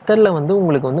மெத்தடில் வந்து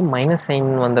உங்களுக்கு வந்து மைனஸ் சைன்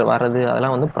வர்றது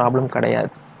அதெல்லாம் வந்து ப்ராப்ளம்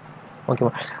கிடையாது.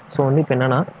 ஓகேவா? ஸோ வந்து இப்போ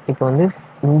என்னென்னா, இப்போ வந்து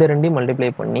இந்த ரெண்டையும் மல்டிப்ளை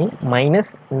பண்ணி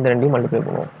மைனஸ் இந்த ரெண்டையும் மல்டிப்ளை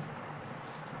பண்ணுவோம்.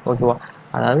 ஓகேவா?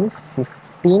 அதாவது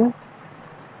 15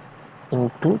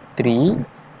 × 3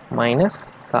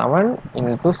 -7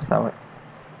 × 7.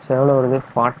 ஸோ எவ்வளோ வருது?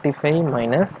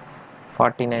 45 -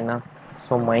 49.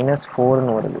 ஸோ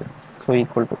 -4ன்னு வருது. ஸோ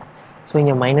ஈக்குவல் டு, ஸோ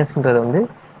இங்கே மைனஸ்ன்றதை வந்து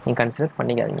நீங்கள் கன்சிடர்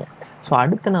பண்ணிக்காதீங்க. ஸோ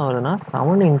அடுத்து என்ன வருதுன்னா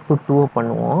 7 × 2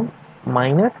 பண்ணுவோம்,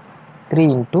 -3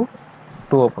 ×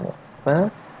 2 பண்ணுவோம். இப்போ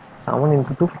 7 ×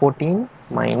 2 14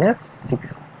 - 6.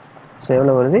 ஸோ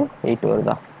எவ்வளோ வருது? 8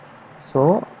 வருதா? ஸோ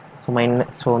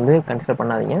ஸோ வந்து கன்சிடர்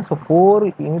பண்ணாதீங்க. So 4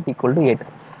 unit equal to 8.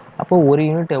 அப்போ ஒரு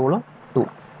யூனிட் எவ்வளோ? 2.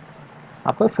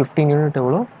 அப்போ 15 யூனிட்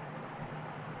எவ்வளோ?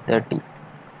 30.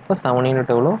 இப்போ 7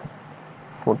 யூனிட் எவ்வளோ?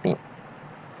 14.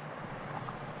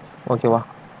 ஓகேவா?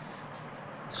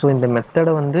 ஸோ இந்த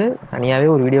மெத்தடை வந்து தனியாகவே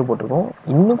ஒரு வீடியோ போட்டிருக்கோம்.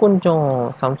 இன்னும் கொஞ்சம்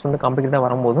சம்ஸ் வந்து காம்ப்ளிகேட்டாக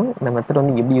வரும்போதும் இந்த மெத்தட்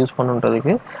வந்து எப்படி யூஸ்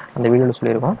பண்ணுன்றதுக்கு அந்த வீடியோவில்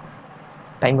சொல்லியிருக்கோம்.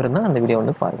 டைம் இருந்தால் அந்த வீடியோ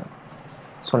வந்து பாருங்கள்.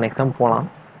 ஸோ நெக்ஸ்ட் சம் போகலாம்.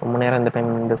 ரொம்ப நேரம் இந்த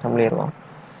டைம் இந்த சம்லேயே இருக்கும்.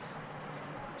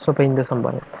 ஸோ இப்போ இந்த சம்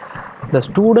பாருங்கள். The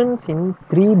students in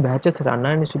 3 batches at Anna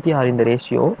University are in the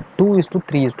ratio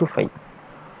 2:3:5.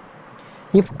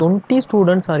 If 20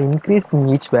 students are increased in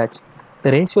each batch,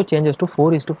 the ratio changes to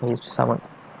 4:5:7.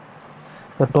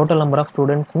 The total number of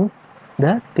students in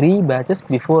the 3 batches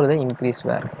before the increase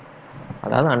were.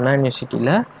 அதாவது அண்ணா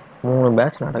யூனிவர்சிட்டியில் 3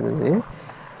 batch நடக்குது.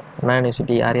 அண்ணா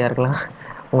university யார் யாருக்கெல்லாம்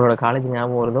உங்களோட college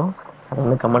ஞாபகம் வருதோ அது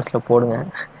வந்து கமெண்ட்ஸில் போடுங்க,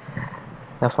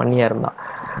 ஃபன்னியாக இருந்தால்.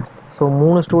 ஸோ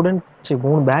 3 ஸ்டூடெண்ட்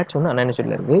 3 பேட்ச் வந்து அன்அன்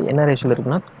இன்ஸ்டியூட்டில் இருக்குது. என்ன ரேஷியோவில்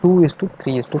இருக்குன்னா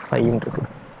 2:3:5 இருக்குது.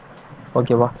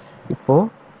 ஓகேவா? இப்போது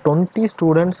 20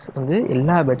 ஸ்டூடெண்ட்ஸ் வந்து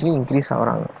எல்லா பேட்ச்லையும் இன்க்ரீஸ்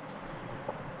ஆகிறாங்க.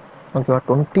 ஓகேவா?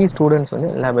 20 ஸ்டூடெண்ட்ஸ் வந்து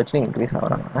எல்லா பேட்ச்லையும் இன்க்ரீஸ்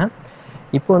ஆகிறாங்க.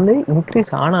 இப்போ வந்து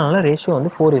இன்க்ரீஸ் ஆனால ரேஷியோ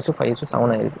வந்து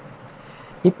 4:5:7 ஆயிருக்கு.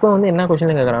 இப்போ வந்து என்ன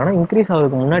கொஸ்டின் கேட்குறாங்கன்னா, இன்க்ரீஸ்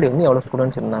ஆகிறதுக்கு முன்னாடி வந்து எவ்வளோ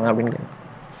ஸ்டூடெண்ட்ஸ் இருந்தாங்க அப்படின்னு கேட்குறாங்க.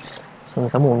 ஸோ இந்த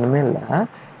சம் ஒன்றுமே இல்லை.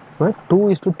 இப்போ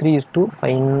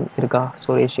 2:3:5 இருக்கா? ஸோ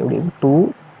ரேஷியோ எப்படி இருக்கு? 2,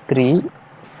 3,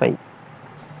 5.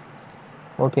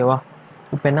 ஓகேவா?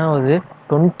 இப்போ என்ன ஆகுது?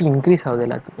 20 இன்க்ரீஸ் ஆகுது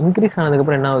எல்லாத்தையும். இன்க்ரீஸ்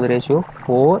ஆனதுக்கப்புறம் என்ன ஆகுது ரேஷியோ?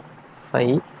 4,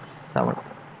 5, 7.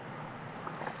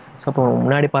 ஸோ அப்போ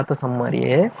முன்னாடி பார்த்த சம்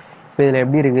மாதிரியே இப்போ இதில்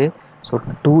எப்படி இருக்குது? ஸோ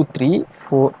 2, 3,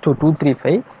 4, 2, 3,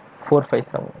 5, 4, 5,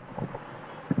 7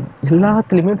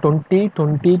 எல்லாத்துலேயுமே 20,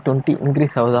 20, 20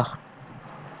 இன்க்ரீஸ் ஆகுதா?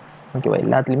 ஓகேவா?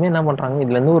 எல்லாத்துலேயுமே என்ன பண்ணுறாங்க?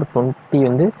 இதுலேருந்து ஒரு 20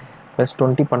 வந்து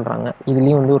 +20 பண்ணுறாங்க.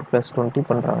 இதுலேயும் வந்து ஒரு +20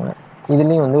 பண்ணுறாங்க.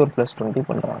 இதுலேயும் வந்து ஒரு +20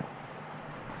 பண்ணுறாங்க.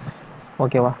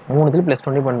 ஓகேவா? 3த்துலையும்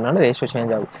 +20 பண்ணனால ரேஷியோ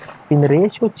சேஞ்ச் ஆகுது. இந்த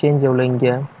ரேஷியோ சேஞ்ச் எவ்வளோ?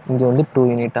 இங்கே வந்து 2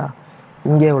 யூனிட்டா?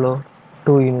 இங்கே எவ்வளோ?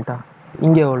 2 யூனிட்டா?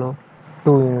 இங்கே எவ்வளோ?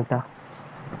 2 யூனிட்டா?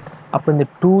 அப்போ இந்த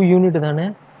 2 யூனிட் தானே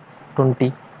 20.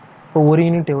 இப்போ ஒரு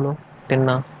யூனிட் எவ்வளோ?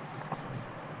 10ஆ?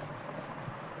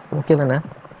 ஓகே தானே?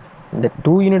 இந்த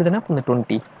 2 யூனிட் தானே இப்போ இந்த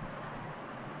 20.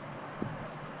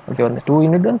 ஓகே, இந்த 2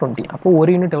 யூனிட் தான் 20. அப்போ ஒரு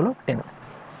யூனிட் எவ்வளோ? 10.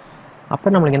 அப்போ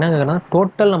நம்மளுக்கு என்ன கேட்குறா?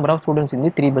 டோட்டல் நம்பர் ஆஃப் ஸ்டூடெண்ட்ஸ் இந்த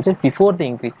 3 budget before the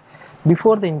increase.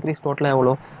 Before the increase டோட்டலாக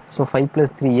எவ்வளோ? So 5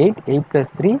 + 3 8, 8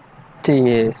 + 3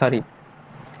 sorry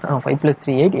 5 +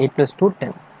 3 8, 8 + 2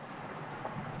 10.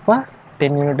 இப்போ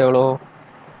 10 யூனிட் எவ்வளோ?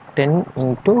 10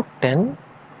 × 10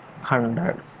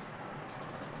 100.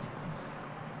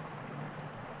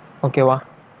 ஓகேவா?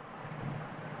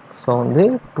 ஸோ வந்து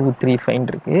 2, 3, 5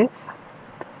 இருக்குது.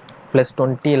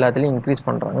 +20 எல்லாத்துலேயும் இன்க்ரீஸ்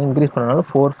பண்ணுறாங்க. இன்க்ரீஸ் பண்ணனால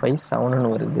 4, 5, 7ன்னு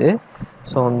வருது.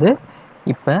 ஸோ வந்து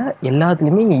இப்போ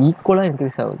எல்லாத்துலேயுமே ஈக்குவலாக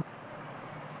இன்க்ரீஸ் ஆகுது.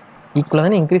 ஈக்குவலாக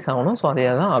தானே இன்க்ரீஸ் ஆகணும். ஸோ அதே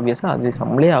தான் ஆப்வியஸாக அது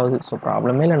சம்லேயே ஆகுது. ஸோ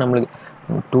ப்ராப்ளமே இல்லை நம்மளுக்கு.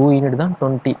 2 யூனிட் தான்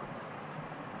 20.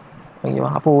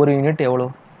 ஓகேவா? அப்போ ஒரு யூனிட் எவ்வளோ?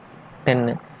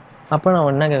 10. அப்போ நான்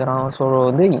என்ன கேட்குறான்? ஸோ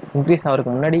வந்து இன்க்ரீஸ்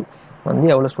ஆகிறதுக்கு முன்னாடி வந்து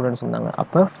எவ்வளோ ஸ்டூடெண்ட்ஸ் இருந்தாங்க?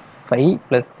 அப்போ 5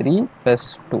 + 3 +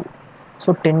 2. So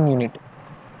 10 unit.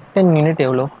 10 யூனிட்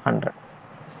எவ்வளோ? 100.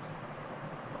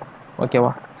 ஓகேவா?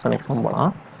 ஸோ நெக்ஸ்ட் சம்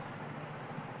போகலாம்.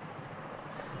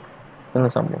 இந்த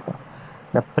சம் பார்ப்போம்.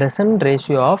 The present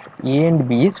ratio of A and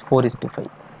B is 4:5.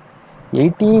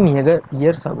 18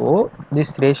 years ago, this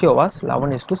ratio was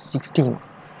 11:16.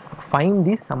 Find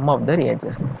the sum of their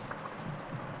ages.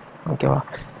 ஓகேவா?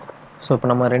 ஸோ இப்போ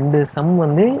நம்ம 2 சம்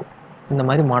வந்து இந்த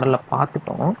மாதிரி மாடலில்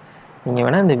பார்த்துட்டோம். நீங்கள்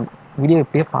வேணால் இந்த வீடியோ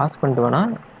இப்படியே பாஸ் பண்ணிட்டு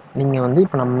வேணால் நீங்கள் வந்து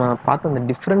இப்போ நம்ம பார்த்த அந்த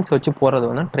டிஃப்ரென்ஸ் வச்சு போகிறது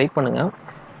வந்து ட்ரை பண்ணுங்கள்.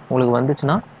 உங்களுக்கு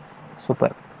வந்துச்சுன்னா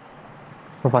சூப்பர்.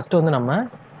 இப்போ ஃபஸ்ட்டு வந்து நம்ம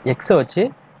எக்ஸை வச்சு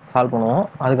சால்வ் பண்ணுவோம்.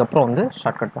 அதுக்கப்புறம் வந்து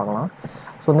ஷார்ட்கட் பார்க்கலாம்.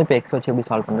 ஸோ வந்து இப்போ எக்ஸ் வச்சு எப்படி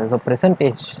சால்வ் பண்ணுறது? So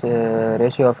percentage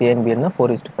ratio of A and B இருந்தால்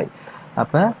 4:5.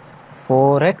 அப்போ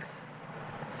 4x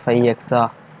 5xஆ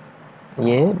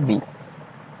ஏபி.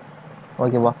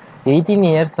 ஓகேவா? 18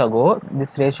 years ago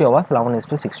this ratio was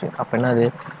 11:16. அப்போ என்னது?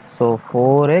 So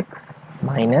 4x -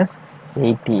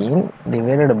 18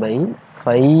 divided by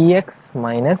 5x -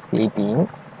 18.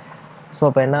 So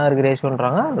அப்போ என்ன இருக்குது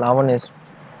ரேஷியோன்றாங்க?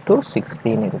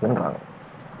 11:16 இருக்குன்றாங்க.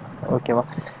 ஓகேவா?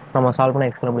 நம்ம சால்வ் பண்ண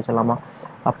எக்ஸ் கண்டுபிடிச்சிடலாமா?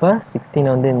 அப்போ 16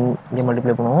 வந்து இங்கே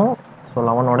மல்டிப்ளை பண்ணுவோம். ஸோ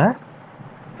 11ஓட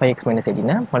 5x -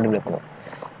 18 மல்டிப்ளை பண்ணுவோம்.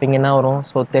 இப்போ இங்கே என்ன வரும்?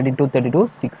 So 32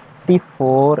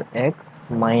 64x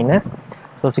minus,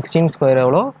 so 16 square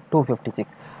எவ்வளோ? 256.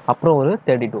 அப்புறம் ஒரு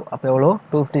 32. அப்போ எவ்வளோ?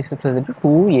 256 +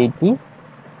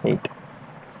 288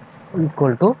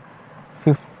 equal to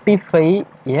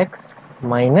 55x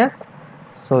minus,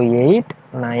 so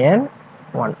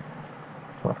 891.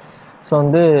 So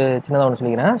வந்து சின்னதாக ஒன்று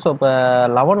சொல்லிக்கிறேன். ஸோ இப்போ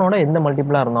 11ஓட எந்த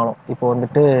மல்டிபிளாக இருந்தாலும், இப்போ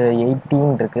வந்துட்டு 18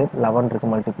 இருக்குது, 11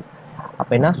 இருக்குது மல்டிபிள்.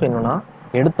 அப்போ என்ன சொல்லணும்னா,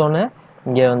 எடுத்தோன்னே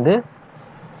இங்கே வந்து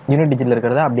யூனிட் டிஜிட்டில்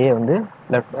இருக்கிறத அப்படியே வந்து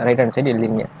right hand side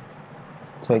எழுதிருங்க.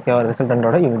 So okay,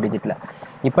 ரிசல்டண்டோட unit டிஜிட்டில்.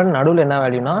 இப்போ நடுவில் என்ன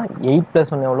வேல்யூனா 8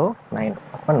 + 1 எவ்வளோ? 9.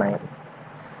 அப்போ 9.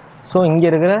 ஸோ இங்கே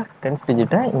இருக்கிற 10th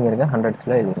டிஜிட்டை இங்கே இருக்கிற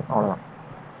 100ஸ்ல எழுதிடும். அவ்வளோதான்.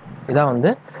 இதான் வந்து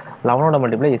 11ஓட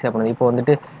மல்டிபிளை ஈஸியாக பண்ணுது. இப்போ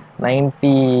வந்துட்டு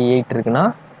 98 இருக்குன்னா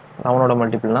 11ஓட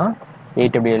மல்டிபிள்னா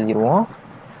 8 எப்படி எழுதிடுவோம்?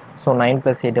 ஸோ 9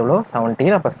 + 8 எவ்வளோ?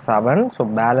 17. அப்போ 7. So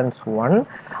balance 1.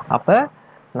 அப்போ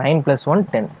 9 + 1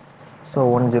 10. ஸோ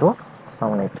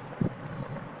 1078.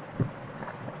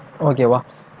 ஓகேவா?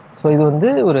 ஸோ இது வந்து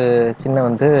ஒரு சின்ன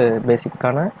வந்து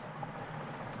பேசிக்கான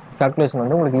கால்குலேஷன்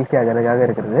வந்து உங்களுக்கு ஈஸியாக அதுக்காக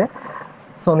இருக்கிறது.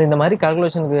 ஸோ வந்து இந்த மாதிரி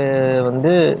கால்குலேஷனுக்கு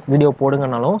வந்து வீடியோ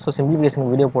போடுங்கனாலும், ஸோ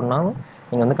சிம்பிளிஃபிகேஷனுக்கு வீடியோ போடனாலும்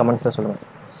நீங்கள் வந்து கமெண்ட்ஸில் சொல்லுங்கள்.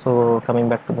 So coming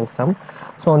back to the some.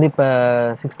 So வந்து இப்போ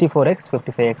 64x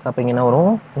 55x அப்போ இங்கே என்ன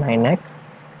வரும் 9x.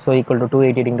 ஸோ ஈக்குவல் டு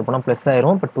 288 இங்கே போனால் ப்ளஸ்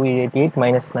ஆயிரும். இப்போ 288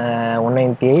 மைனஸ்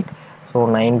 198 ஸோ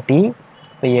 90.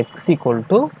 இப்போ X equal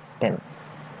to 10.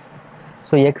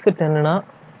 So X 10னா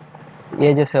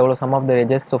ages எவ்வளோ, some of the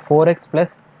ages. So 4x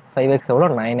plus 5x எவ்வளோ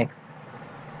 9x.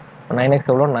 9x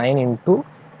எவ்வளோ 9 இன்ட்டு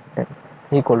 10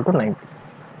 ஈக்குவல் டு 90.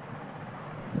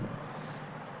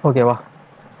 ஓகேவா?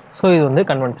 ஸோ இது வந்து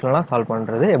கன்வென்ஷனலாக சால்வ்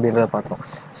பண்ணுறது எப்படின்றத பார்த்தோம்.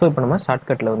 ஸோ இப்போ நம்ம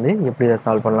ஷார்ட்கட்டில் வந்து எப்படி இதை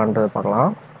சால்வ் பண்ணலான்றதை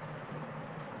பார்க்கலாம்.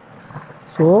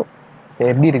 ஸோ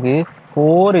எப்படி இருக்குது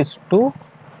 4:5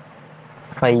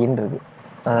 இருக்குது,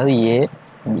 அதாவது ஏ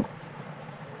பி.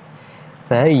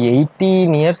 இப்போ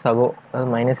 18 இயர்ஸ் ஆகோ, அதாவது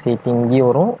 -18 இங்கேயும்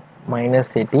வரும்,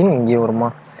 -18 இங்கேயும் வருமா.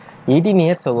 18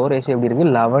 இயர்ஸ் ஆகோ ரேஷியோ எப்படி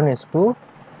இருக்குது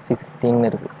 11:16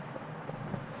 இருக்குது.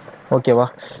 ஓகேவா?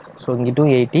 ஸோ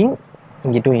இங்கிட்டும் 18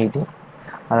 இங்கிட்டும் 18,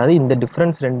 அதாவது இந்த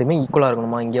டிஃப்ரென்ஸ் ரெண்டுமே ஈக்குவலாக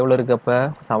இருக்கணுமா. இங்கே எவ்வளோ இருக்குது, அப்போ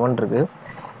 7 இருக்குது,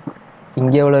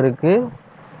 இங்கே எவ்வளோ இருக்குது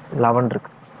 11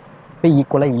 இருக்குது. இப்போ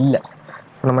ஈக்குவலாக இல்லை.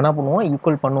 இப்போ நம்ம என்ன பண்ணுவோம்,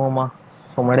 ஈக்குவல் பண்ணுவோமா.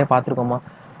 ஸோ முன்னாடியே பார்த்துருக்கோமா.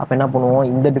 அப்போ என்ன பண்ணுவோம்,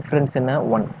 இந்த டிஃப்ரென்ஸ் என்ன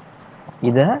 1,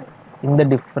 இதை இந்த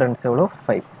டிஃப்ரென்ஸ் எவ்வளோ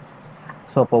 5.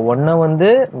 ஸோ அப்போ 1 வந்து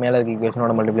மேலே இருக்க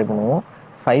ஈக்குவேஷனோட மல்டிப்ளை பண்ணுவோம்,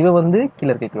 5 வந்து கீழே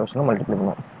இருக்க ஈக்குவேஷனோட மல்டிப்ளை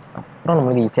பண்ணுவோம். அப்புறம்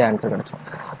நம்மளுக்கு ஈஸியாக ஆன்சர் கிடச்சோம்.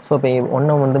 ஸோ இப்போ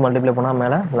 1 வந்து மல்டிப்ளை பண்ணால்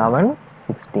மேலே 11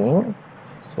 16.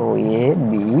 So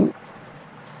AB.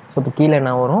 ஸோ இப்போ கீழே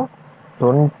என்ன வரும்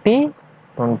 20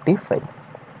 25.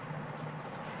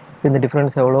 இந்த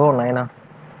டிஃப்ரென்ஸ் எவ்வளோ 9ஆ,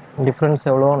 டிஃப்ரென்ஸ்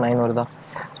எவ்வளோ 9 வருதா.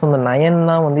 ஸோ இந்த 9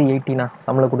 தான் வந்து 18ஆ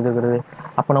சம்மில் கொடுத்துருக்குறது.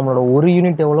 அப்போ நம்மளோட ஒரு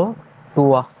யூனிட் எவ்வளோ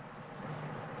 2ஆ,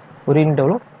 ஒரு யூனிட்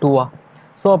எவ்வளோ 2ஆ.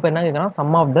 ஸோ அப்போ என்ன கேட்குறான்,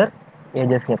 சம் ஆஃப் தர்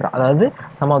ஏஜஸ் கேட்குறான், அதாவது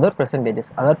சம் ஆஃப் தர்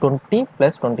பெர்சன்டேஜஸ், அதாவது 20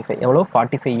 + 25 எவ்வளோ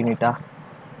 45 யூனிட்டா.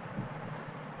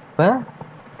 இப்போ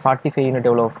 45 யூனிட்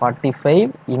எவ்வளோ 45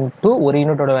 இன்ட்டு ஒரு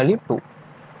யூனிட்டோட வேல்யூ 2.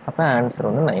 அப்போ ஆன்சர்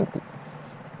வந்து 90.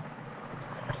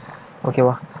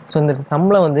 ஓகேவா? ஸோ இந்த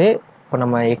சம்மில் வந்து இப்போ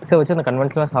நம்ம எக்ஸை வச்சு அந்த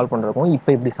கன்வென்ஷனாக சால்வ் பண்ணுறோம். இப்போ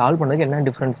இப்படி சால்வ் பண்ணுறதுக்கு என்ன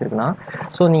டிஃப்ரென்ஸ் இருக்குன்னா,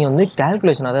 ஸோ நீங்கள் வந்து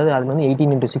கேல்குலேஷன், அதாவது அது வந்து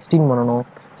 18 × 16 பண்ணணும்.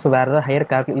 ஸோ வேறு ஏதாவது ஹையர்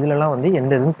இதுலலாம் வந்து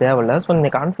எந்த இதுவும் தேவையில்லை. ஸோ இந்த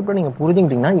கான்செப்டை நீங்கள்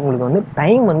புரிஞ்சுக்கிட்டிங்கன்னா உங்களுக்கு வந்து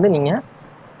டைம் வந்து நீங்கள்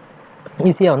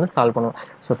ஈஸியாக வந்து சால்வ் பண்ணுவோம்.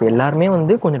 ஸோ இப்போ எல்லாருமே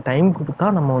வந்து கொஞ்சம் டைம் கொடுத்தா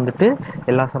நம்ம வந்துட்டு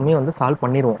எல்லா சம்மையும் வந்து சால்வ்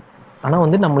பண்ணிடுவோம். ஆனால்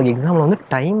வந்து நம்மளுக்கு எக்ஸாமில் வந்து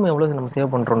டைம் எவ்வளோ நம்ம சேவ்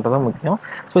பண்ணுறோன்றதான் முக்கியம்.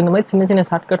 ஸோ இந்த மாதிரி சின்ன சின்ன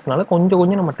ஷார்ட்கட்ஸ்னால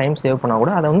கொஞ்சம் நம்ம டைம் சேவ் பண்ணால்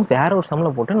கூட அதை வந்து வேற ஒரு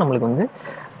சம்மில் போட்டு நம்மளுக்கு வந்து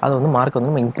அதை வந்து மார்க்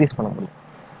வந்து நம்ம இன்க்ரீஸ் பண்ண முடியும்.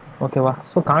 ஓகேவா?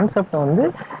 ஸோ கான்செப்டை வந்து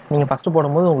நீங்கள் ஃபஸ்ட்டு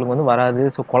போடும்போது உங்களுக்கு வந்து வராது.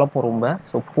 ஸோ குழப்பம் ரொம்ப.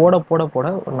 ஸோ போட ஒரு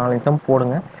 4 சம்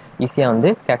போடுங்க, ஈஸியாக வந்து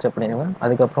கேட்சப் பண்ணிடுங்க,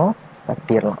 அதுக்கப்புறம்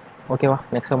கட்டிடலாம். ஓகேவா?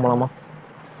 நெக்ஸ்ட் சம் போகலாமா.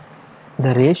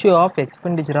 The ratio of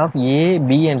expenditure of A,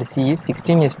 B and C is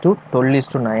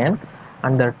 16:12:9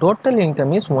 and the total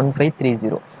income is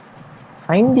 1530.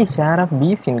 Find the share of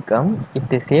B's income if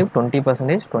they save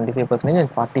 20%, 25% and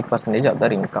 40% of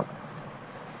their income.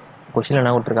 Question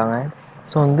என்ன கொடுத்துருக்காங்க.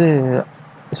 So வந்து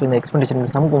இந்த expenditure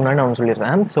இந்த சம்க்கு முன்னாடி நான்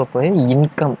சொல்லிடுறேன். So இப்போ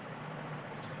income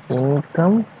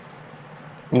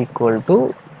equal to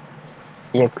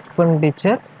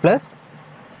expenditure plus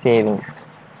savings.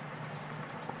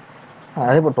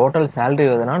 அதாவது இப்போ டோட்டல் சேலரி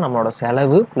வருதுன்னா நம்மளோட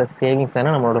செலவு ப்ளஸ் சேவிங்ஸ் தானே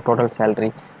நம்மளோட டோட்டல் சேலரி.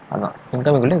 அதுதான்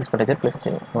income equal to expenditure plus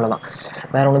saving. அவ்வளோதான்,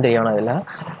 வேறு ஒன்றும் தெரியாமல் இதில்.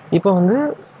 இப்போ வந்து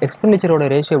எக்ஸ்பெண்டிச்சரோட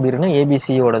ரேஷியோ எப்படி இருக்குன்னா,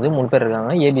 ஏபிசியோடது 3 பேர்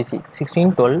இருக்காங்க. ஏபிசி 16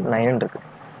 12 9 இருக்குது.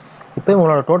 இப்போ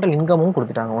உங்களோட டோட்டல் இன்கமும்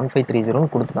கொடுத்துட்டாங்க 1530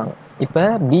 கொடுத்துட்டாங்க. இப்போ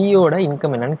பியோட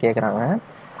இன்கம் என்னன்னு கேட்குறாங்க.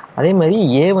 அதே மாதிரி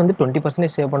ஏ வந்து 20%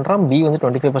 சேவ் பண்ணுறான், பி வந்து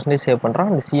 25% சேவ் பண்ணுறான்,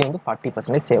 அந்த சி வந்து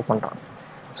 40% சேவ் பண்ணுறான்.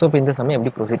 ஸோ இப்போ இந்த சமயம்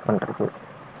எப்படி ப்ரொசீட் பண்ணுறது.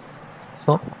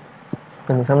 ஸோ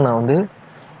இந்த சம் நான் வந்து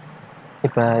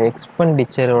இப்போ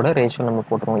எக்ஸ்பெண்டிச்சரோட ரேஷியோ நம்ம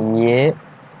போட்டுருவோம்.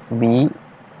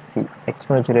 ABC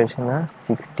expenditure ரேஷியோனா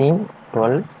 16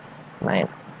 12 9.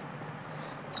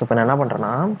 ஸோ இப்போ நான் என்ன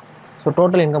பண்ணுறேன்னா, ஸோ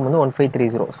டோட்டல் இன்கம் வந்து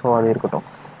 1530. ஸோ அது இருக்கட்டும்.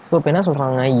 ஸோ இப்போ என்ன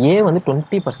சொல்கிறாங்க, ஏ வந்து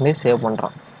 20% சேவ்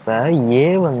பண்ணுறான். இப்போ ஏ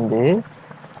வந்து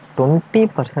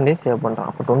 20% சேவ் பண்ணுறான்.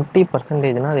 அப்போ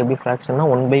 20%னா அது எப்படி ஃப்ராக்ஷன்னா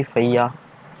 1/5.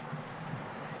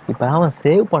 இப்போ அவன்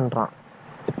சேவ் பண்ணுறான்.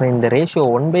 இப்போ இந்த ரேஷியோ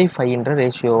 1/5ன்ற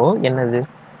ரேஷியோ என்னது.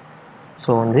 ஸோ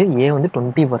வந்து ஏ வந்து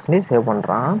 20% சேவ்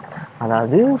பண்ணுறான்,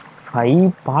 அதாவது 5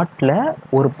 பார்ட்டில்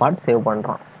ஒரு பார்ட் சேவ்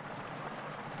பண்ணுறான்.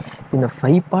 இந்த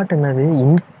 5 பார்ட் என்னது,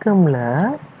 இன்கமில்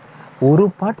ஒரு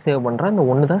பார்ட் சேவ் பண்ணுறான். இந்த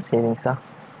 1 தான் சேவிங்ஸா.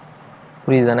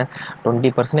 புரியுது தானே.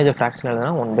 20% ஃப்ராக்ஷன்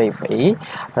எழுதுனா 1/5,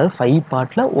 அதாவது 5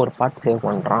 பார்ட்டில் ஒரு பார்ட் சேவ்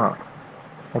பண்ணுறான்.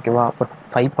 ஓகேவா. அப்போ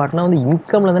 5 பார்ட்னா வந்து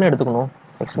இன்கமில் தானே எடுத்துக்கணும்,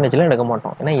 எக்ஸ்பெண்டிச்சர்லாம் எடுக்க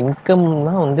மாட்டோம். ஏன்னா இன்கம்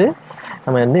தான் வந்து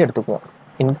நம்ம வந்து எடுத்துக்குவோம்.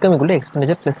 Income equal to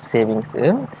expenditure plus savings.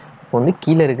 இப்போ வந்து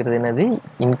கீழே இருக்கிறது என்னது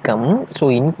இன்கம். ஸோ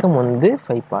இன்கம் வந்து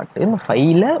 5 பார்ட்டு, இந்த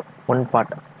 5ல் 1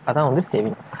 பார்ட் அதான் வந்து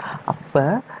சேவிங்ஸ். அப்போ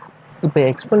இப்போ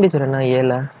எக்ஸ்பெண்டிச்சர் என்ன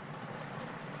ஏல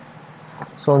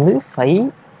ஸோ வந்து 5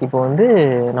 இப்போ வந்து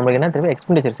நம்மளுக்கு என்ன தேவை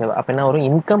எக்ஸ்பெண்டிச்சர் தேவை. அப்போ என்ன வரும்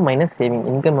இன்கம் மைனஸ் சேவிங்.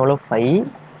 இன்கம் எவ்வளோ 5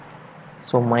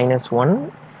 ஸோ -1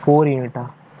 4 யூனிட்டா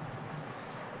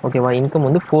ஓகேவா. இன்கம்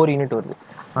வந்து 4 யூனிட் வருது.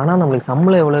 ஆனால் நம்மளுக்கு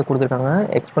சம்பளம் எவ்வளோ கொடுத்துருக்காங்க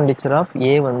எக்ஸ்பெண்டிச்சர் ஆஃப்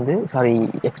ஏ வந்து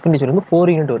எக்ஸ்பெண்டிச்சர் வந்து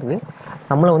 4 யூனிட் வருது.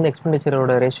 சம்பளம் வந்து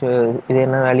எக்ஸ்பெண்டிச்சரோட ரேஷியோ இது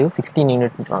என்ன வேல்யூ 16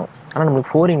 யூனிட்ன்றாங்க. ஆனால்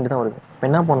நம்மளுக்கு 4 யூனிட் தான் வருது. இப்போ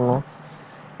என்ன பண்ணணும்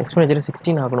எக்ஸ்பெண்டிச்சர்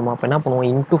 16 ஆகணுமா. அப்போ என்ன பண்ணுவோம்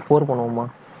இன்ட்டு 4 பண்ணுவோமா.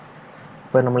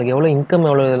 இப்போ நம்மளுக்கு எவ்வளோ இன்கம்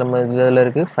எவ்வளோ நம்ம இதில்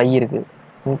இருக்குது 5 இருக்குது.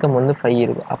 இன்கம் வந்து 5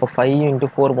 இருக்குது. அப்போ 5 ×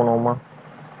 4 பண்ணுவோமா.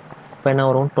 இப்போ என்ன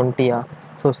வரும் 20யா.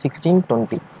 ஸோ 16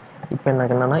 20. இப்போ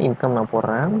எனக்கு என்னென்னா இன்கம் நான்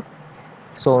போடுறேன்.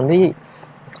 ஸோ வந்து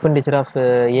எக்ஸ்பெண்டிச்சர் ஆஃப்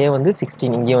ஏ வந்து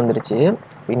 16 இங்கே வந்துருச்சு.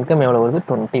 இன்கம் எவ்வளோ வருது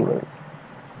 20 வருது.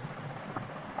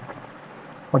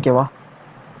 ஓகேவா.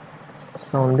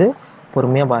 ஸோ வந்து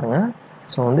பொறுமையாக பாருங்கள்.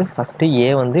 ஸோ வந்து ஃபஸ்ட்டு ஏ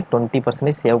வந்து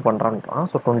 20% சேவ் பண்ணுறான்றான்.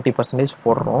 ஸோ 20%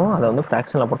 போடுறோம். அதை வந்து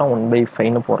ஃப்ராக்ஷனில் போட்டால்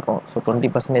 1/5ன்னு போடுறோம். ஸோ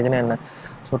 20%னா என்ன.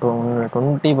 ஸோ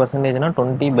 20%னா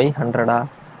 20/100.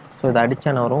 ஸோ இதை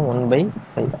அடித்தா என்ன வரும்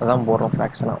 1/5 அதான் போடுறோம்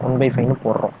ஃப்ராக்ஷனாக 1/5ன்னு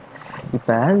போடுறோம்.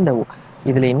 இப்போ இந்த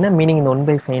இதில் என்ன மீனிங் இந்த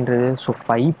 1/5ன்றது. ஸோ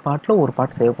 5 பார்ட்டில் ஒரு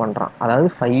பார்ட் சேவ் பண்ணுறான். அதாவது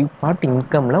 5 பார்ட்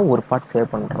இன்கமில் ஒரு பார்ட் சேவ்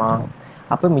பண்ணுறான்.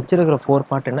 அப்போ மிச்சம் இருக்கிற 4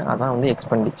 பார்ட் என்ன அதான் வந்து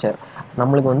எக்ஸ்பெண்டிச்சர்.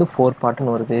 நம்மளுக்கு வந்து 4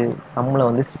 பார்ட்டுன்னு வருது. சம்பளம்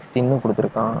வந்து 16ன்னு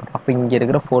கொடுத்துருக்கான். அப்போ இங்கே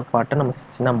இருக்கிற 4 பார்ட்டை நம்ம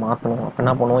 16ஆக மாற்றணும். அப்போ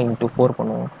என்ன பண்ணுவோம் இன்ட்டு 4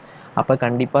 பண்ணுவோம். அப்போ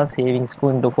கண்டிப்பாக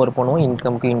சேவிங்ஸ்க்கும் இன்ட்டு 4 பண்ணுவோம்,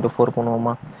 இன்கம்க்கு இன்ட்டு 4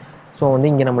 பண்ணுவோமா. ஸோ வந்து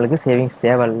இங்கே நம்மளுக்கு சேவிங்ஸ்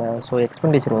தேவையில்லை. ஸோ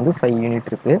எக்ஸ்பெண்டிச்சர் வந்து 5 யூனிட்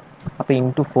இருக்குது. அப்போ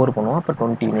இன்ட்டு 4 பண்ணுவோம். அப்போ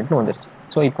 20 யூனிட்னு வந்துருச்சு.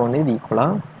 ஸோ இப்போ வந்து இது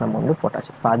ஈக்குவலாக நம்ம வந்து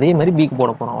போட்டாச்சு. இப்போ அதே மாதிரி பிக்கு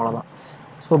போட போகிறோம் அவ்வளோதான்.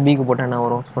 ஸோ பிக்கு போட்டால் என்ன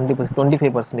வரும்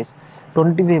 25%.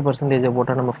 25%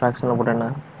 போட்டால் நம்ம ஃப்ராக்ஷனில் போட்டால் என்ன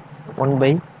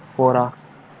 1/4.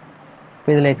 இப்போ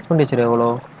இதில் எக்ஸ்பெண்டிச்சர் எவ்வளோ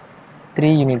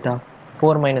 3 யூனிட்டா.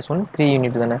 4 - 1 3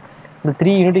 யூனிட் தானே. இந்த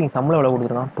 3 யூனிட் இங்கே சம்பளம் எவ்வளோ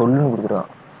கொடுத்துருக்கான் 12ன்னு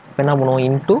கொடுத்துருக்கான். இப்போ என்ன பண்ணுவோம்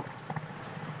இன்ட்டு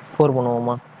 4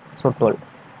 பண்ணுவோமா. ஸோ 12.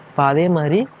 இப்போ அதே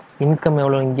மாதிரி இன்கம்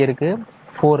எவ்வளோ இங்கே இருக்குது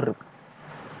 4 இருக்குது.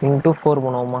 இன்ட்டு 4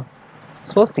 பண்ணுவோமா.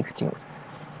 ஸோ 16.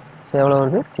 ஸோ எவ்வளோ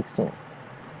வருது 16.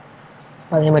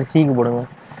 அதே மாதிரி சிக்கு போடுங்க.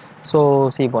 ஸோ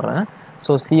சி போடுறேன்.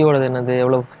 ஸோ சியோடது என்னது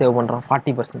எவ்வளோ சேவ் பண்ணுறான்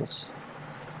 40%.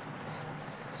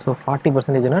 ஸோ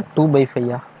 40%னா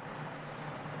 2/5.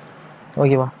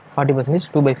 ஓகேவா 40%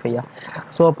 2/5.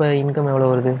 ஸோ அப்போ இன்கம் எவ்வளோ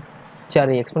வருது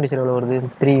சரி எக்ஸ்பெண்டிச்சர் எவ்வளோ வருது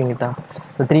 3 யூனிட்டா.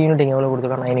 இப்போ 3 யூனிட் இங்கே எவ்வளோ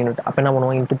கொடுத்துருக்கா 9 யூனிட். அப்போ என்ன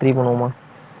பண்ணுவோம் இன்ட்டு 3 பண்ணுவோமா.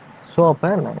 ஸோ அப்போ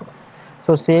 9.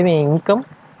 ஸோ சேவிங் இன்கம்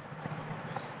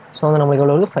ஸோ வந்து நம்மளுக்கு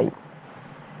எவ்வளோ வருது 5.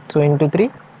 So into 3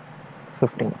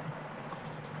 15.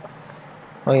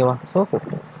 ஓகேவா. ஸோ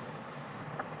 15.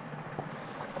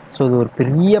 ஸோ இது ஒரு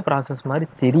பெரிய ப்ராசஸ் மாதிரி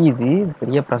தெரியுது. இது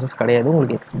பெரிய ப்ராசஸ் கிடையாது.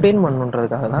 உங்களுக்கு எக்ஸ்பிளைன்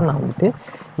பண்ணுன்றதுக்காக தான் நான் வந்துட்டு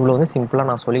இவ்வளோ வந்து சிம்பிளாக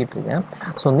நான் சொல்லிகிட்டு இருக்கேன்.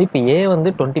 ஸோ வந்து இப்போ ஏ வந்து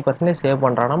 20% சேவ்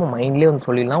பண்ணுறான்னா நம்ம மைண்ட்லேயே வந்து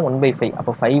சொல்லிடலாம் 1/5.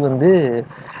 அப்போ 5 வந்து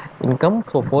இன்கம்.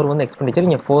 ஸோ 4 வந்து எக்ஸ்பெண்டிச்சர்.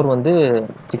 இங்கே 4 வந்து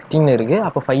 16 இருக்குது.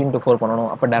 அப்போ 5 × 4 பண்ணணும்.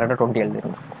 அப்போ டேரெக்டாக 20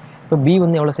 எழுதிருங்க. இப்போ பி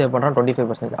வந்து எவ்வளோ சேவ் பண்ணுறான்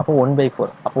 25%. அப்போ 1/4.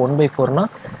 அப்போ 1/4னா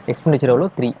எக்ஸ்பெண்டிச்சர் எவ்வளோ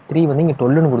 3 வந்து இங்கே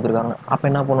 12ன்னு கொடுத்துருக்காங்க. அப்போ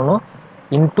என்ன பண்ணணும்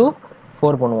இன்ட்டு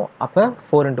 4 பண்ணுவோம். அப்போ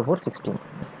 4 × 4 16.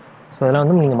 ஸோ இதெல்லாம்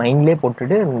வந்து நீங்கள் மைண்ட்லேயே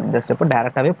போட்டுட்டு இந்த ஸ்டெப்பை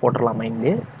டேரெக்டாகவே போட்டுடலாம்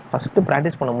மைண்ட்லேயே. ஃபஸ்ட்டு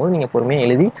ப்ராக்டிஸ் பண்ணும்போது நீங்கள் பொறுமையாக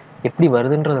எழுதி எப்படி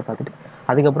வருதுன்றதை பார்த்துட்டு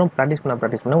அதுக்கப்புறம் ப்ராக்டிஸ்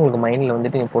பண்ண உங்களுக்கு மைண்டில்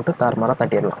வந்துட்டு நீங்கள் போட்டு தாறுமாறாக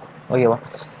தட்டிடலாம். ஓகேவா.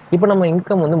 இப்போ நம்ம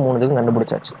இன்கம் வந்து 3 இதுக்கும்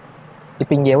கண்டுபிடிச்சாச்சு.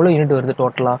 இப்போ இங்கே எவ்வளோ யூனிட் வருது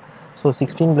டோட்டலாக. ஸோ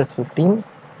 16 + 15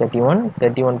 31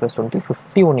 31 + 20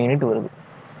 51 யூனிட் வருது.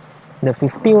 இந்த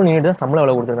 51 யூனிட் தான் சம்பளம்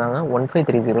எவ்வளோ கொடுத்துருக்காங்க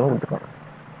 1530 கொடுத்துருக்காங்க.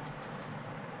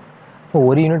 இப்போ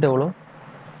ஒரு யூனிட் எவ்வளோ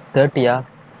 30யா.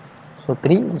 ஸோ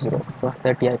 30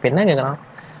 30. இப்போ என்ன கேட்குறான்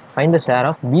ஃபைண்ட் த ஷேர்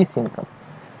ஆஃப் பிஸ் இன்கம்.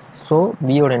 ஸோ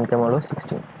பியோட இன்கம் எவ்வளோ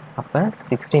 16. அப்போ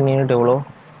 16 யூனிட் எவ்வளோ.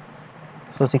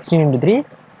 ஸோ 16 × 3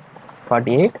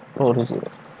 48 ஒரு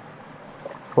 0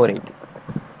 480.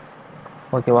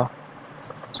 ஓகேவா.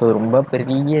 ஸோ ரொம்ப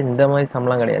பெரிய இந்த மாதிரி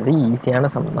சம்பளம் கிடையாது. ஈஸியான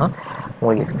சம்பளம் தான்.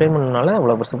 உங்களுக்கு எக்ஸ்பிளைன் பண்ணனால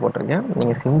இவ்வளோ பெருசு போட்டிருக்கேன்.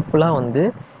 நீங்கள் சிம்பிளாக வந்து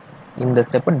இந்த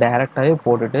ஸ்டெப்பை டேரெக்டாகவே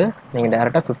போட்டுட்டு நீங்கள்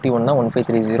டேரெக்டாக 51 தான்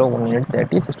 1530 1 யூனிட்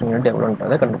 30 16 யூனிட்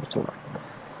எவ்வளோன்றதை கண்டுபிடிச்சிடலாம்.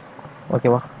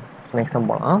 ஓகேவா. நெக்ஸ்ட் சம்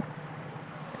போகலாம்.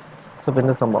 ஸோ இப்போ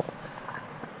இந்த சம்பளம்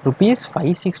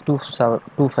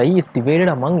 ₹5625 is divided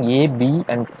among A, B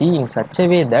and C in such a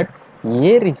way that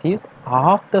A receives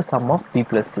half the sum of B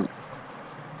plus C.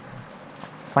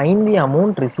 Find the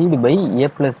amount received by A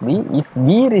plus B if B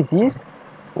receives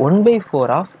 1/4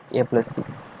 of A plus C.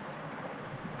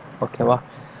 ஓகேவா.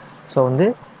 So வந்து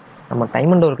நம்ம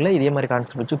time and ஒர்க்கில் இதே மாதிரி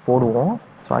concept வச்சு போடுவோம்.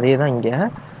 So அதே தான் இங்கே.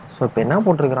 ஸோ இப்போ என்ன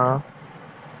போட்டிருக்கிறான்.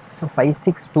 ஸோ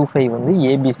 5625 வந்து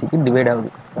ஏபிசிக்கு டிவைட் ஆகுது.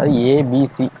 அதாவது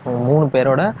ஏபிசி 3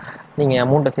 பேரோட நீங்கள்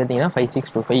அமௌண்ட்டை சேர்த்திங்கன்னா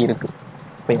 5625 இருக்குது.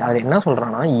 இப்போ அது என்ன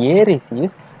சொல்கிறான்னா ஏ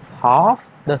receives half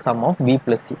the sum of B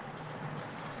plus C.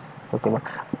 ஓகேவா.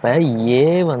 இப்போ ஏ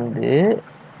வந்து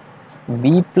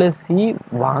பி ப்ளஸ் சி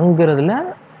வாங்குறதுல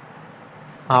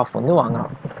ஆஃப் வந்து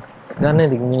வாங்கலாம். இதானே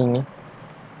இதுக்கு மீனிங்.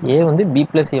 ஏ வந்து B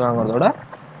plus C வாங்குறதோட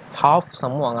half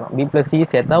some வாங்குறோம். பி ப்ளஸ் சி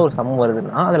சேர்த்தா ஒரு சம்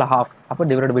வருதுன்னா அதில் ஹாஃப், அப்போ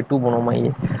டிவைட் பை 2 போனோமா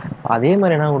ஏ. அதே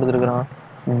மாதிரி என்ன கொடுத்துருக்குறான்,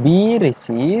 B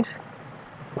receives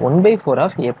 1/4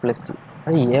 of A plus C.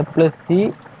 அது ஏ ப்ளஸ் சி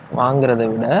வாங்குறத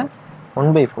விட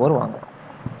 1/4 வாங்குறோம்.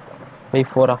 By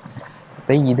 4 of.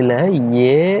 இப்போ இதில்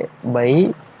ஏ பை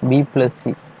பி ப்ளஸ்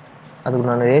சி அதுக்கு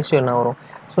நான் ரேஷியோ என்ன வரும்,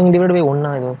 ஸோ இங்கே டிவைட் பை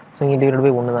 1 இது, ஸோ இங்கே டிவைட்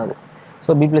பை 1 தான் அது. ஸோ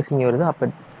பி ப்ளஸ் இங்கே வருது, அப்போ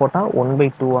போட்டால்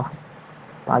 1/2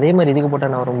 அதே மாதிரி இதுக்கு போட்டால்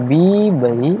என்ன வரும், B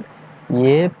by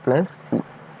A plus C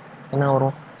என்ன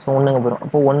வரும், ஸோ ஒன்றுங்க போயிடும்,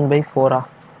 அப்போ 1/4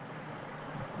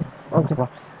 ஓகேப்பா.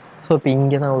 ஸோ இப்போ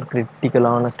இங்கே தான் ஒரு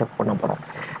கிரிட்டிக்கலான ஸ்டெப் பண்ண போகிறோம்.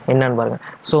 என்னன்னு பாருங்கள்.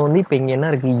 ஸோ வந்து இப்போ இங்கே என்ன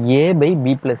இருக்குது, ஏ பை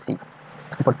பி ப்ளஸ் சி.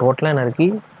 இப்போ டோட்டலாக என்ன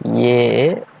இருக்குது, ஏ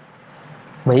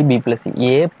by B plus C,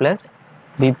 A plus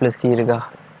B plus C இருக்கா.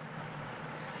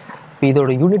 இப்போ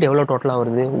இதோட யூனிட் எவ்வளோ டோட்டலாக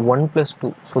வருது, 1 + 2,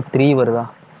 ஸோ 3 வருதா.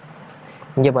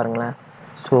 இங்கே பாருங்களேன்.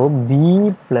 So B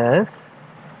plus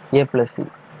A plus C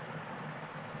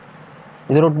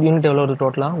இதோட யூனிட் எவ்வளோ வருது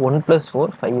டோட்டலாக, 1 + 4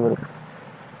 5 வருது.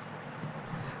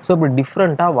 ஸோ இப்போ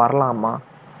டிஃப்ரெண்ட்டாக வரலாமா.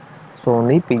 ஸோ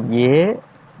வந்து இப்போ ஏ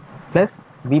ப்ளஸ்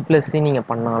பி ப்ளஸ் சி நீங்கள்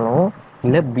பண்ணாலும்,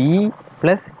 இல்லை B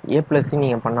plus A plus C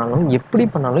நீங்கள் பண்ணாலும், எப்படி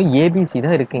பண்ணாலும் ஏபிசி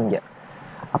தான் இருக்குது இங்கே.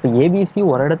 அப்போ ஏபிசி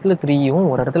ஒரு இடத்துல 3யும்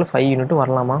ஒரு இடத்துல 5 யூனிட்டும்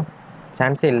வரலாமா,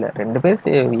 சான்ஸே இல்லை. 3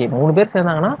 பேர்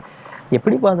சேர்ந்தாங்கன்னா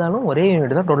எப்படி பார்த்தாலும் ஒரே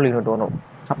யூனிட் தான் டோட்டல் யூனிட் வரும்.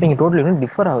 அப்போ இங்கே டோட்டல் யூனிட்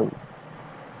டிஃபர் ஆகுது.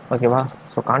 ஓகேவா.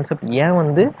 ஸோ கான்செப்ட் ஏன்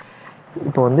வந்து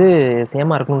இப்போ வந்து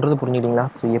சேமாக இருக்குன்றது புரிஞ்சுக்கிட்டீங்களா.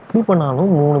 ஸோ எப்படி பண்ணாலும்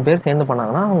 3 பேர் சேர்ந்து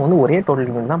பண்ணாங்கன்னா அவங்க வந்து ஒரே டோட்டல்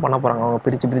யூனிட் தான் பண்ண போகிறாங்க. அவங்க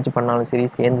பிரித்து பண்ணாலும் சரி,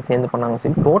 சேர்ந்து பண்ணாலும்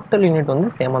சரி, டோட்டல் யூனிட் வந்து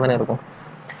சேமாக தானே இருக்கும்.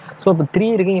 ஸோ இப்போ 3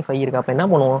 இருக்குது, இங்கே 5 இருக்குது. அப்போ என்ன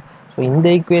பண்ணுவோம், ஸோ இந்த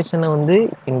ஈக்குவேஷனை வந்து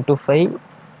into 5,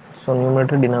 so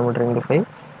numerator denominator into 5,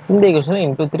 இந்த ஈக்குவேஷனை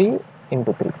இன்ட்டு 3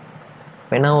 இன்ட்டு 3.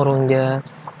 இப்போ என்ன வரும், இங்கே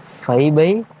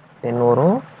 5/10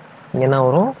 வரும், இங்கே என்ன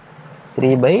வரும்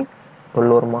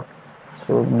 3/12 வருமா.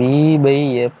 So B by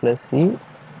A plus C,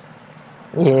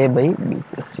 A by B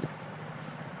plus C.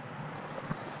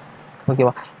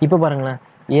 ஓகேவா. இப்போ பாருங்களேன்,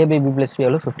 ஏ பை பி ப்ளஸ் சி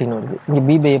எவ்வளோ 15 வருது, இங்கே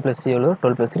B by A plus C எவ்வளோ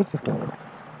 12 + 3 15 வருது.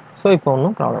 ஸோ இப்போ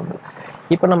ஒன்றும் ப்ராப்ளம் இல்லை.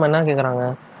 இப்போ நம்ம என்ன கேட்குறாங்க,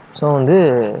 ஸோ வந்து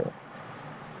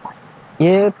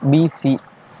ஏபிசி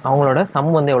அவங்களோட சம்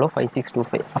வந்து எவ்வளோ 5 6 2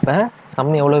 5. அப்போ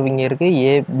சம் எவ்வளோ இங்கே இருக்குது,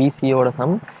 ஏபிசியோட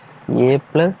சம் ஏ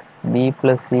ப்ளஸ் பி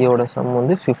ப்ளஸ் சியோட சம்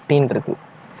வந்து 15 இருக்குது.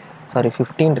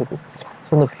 15 இருக்குது. ஸோ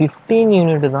இந்த 15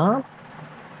 யூனிட் தான்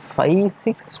 5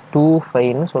 6 2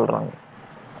 5ன்னு சொல்கிறாங்க.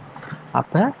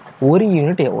 அப்போ ஒரு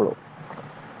யூனிட் எவ்வளோ,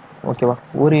 ஓகேவா,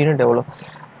 ஒரு யூனிட் எவ்வளோ.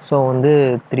 ஸோ வந்து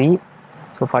 3,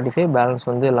 ஸோ 45, பேலன்ஸ்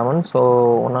வந்து 11, ஸோ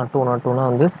 102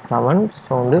 வந்து 7,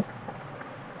 ஸோ வந்து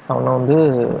 7 வந்து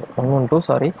 112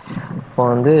 சாரி, இப்போ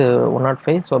வந்து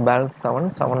 105, ஸோ பேலன்ஸ்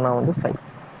 7 வந்து 5.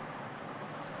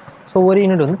 ஸோ ஒரு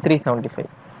யூனிட் வந்து 375.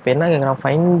 இப்போ என்ன கேட்குறான்,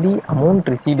 find the amount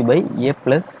received by A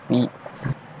plus B.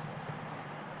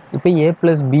 இப்போ ஏ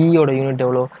ப்ளஸ் பியோட யூனிட்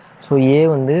எவ்வளோ, ஸோ ஏ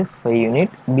வந்து 5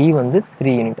 யூனிட், பி வந்து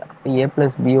 3 யூனிட். அப்போ ஏ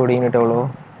ப்ளஸ் பியோட யூனிட் எவ்வளோ,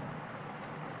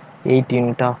 8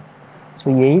 யூனிட்டா. ஸோ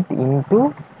 8 இன்ட்டு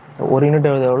ஒரு யூனிட்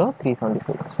எவ்வளோ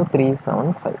 375, ஸோ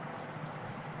 375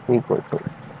 ஈக்குவல் டு.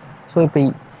 ஸோ இப்போ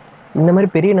இந்த மாதிரி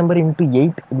பெரிய நம்பர் இன்ட்டு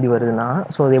 8 இப்படி வருதுன்னா,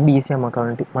 ஸோ அது எப்படி ஈஸியாக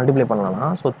மல்டிப்ளை பண்ணலாம்னா,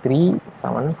 ஸோ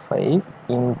 375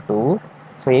 இன்ட்டு,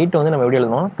 ஸோ 8 வந்து நம்ம எப்படி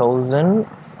எழுதணும்,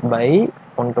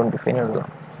 1000/125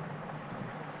 எழுதலாம்.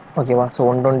 ஓகேவா. ஸோ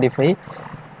 125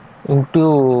 இன்ட்டு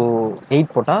 8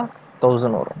 போட்டால்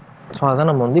 1000 வரும். ஸோ அதான்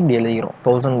நம்ம வந்து இப்படி எழுதிக்கிறோம்,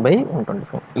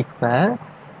 1000/125. இப்போ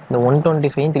இந்த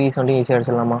 125 370 ஈஸியாக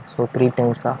அடிச்சிடலாமா. ஸோ 3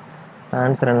 டைம்ஸா,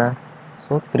 ஆன்சர் என்ன,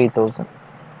 ஸோ 3000.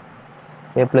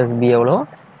 ஏ ப்ளஸ் பி எவ்வளோ,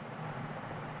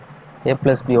 ஏ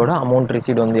ப்ளஸ் பியோட அமௌண்ட்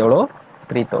ரிசீவ்டு வந்து எவ்வளோ,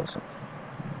 3000.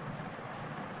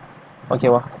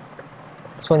 ஓகேவா.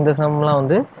 ஸோ இந்த சம்லாம்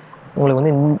வந்து உங்களுக்கு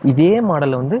வந்து இதே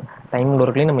மாடலில் வந்து டைம்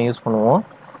ஒர்க்லேயும் நம்ம யூஸ் பண்ணுவோம்.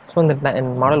 ஸோ இந்த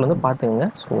மாடல் வந்து பார்த்துக்குங்க.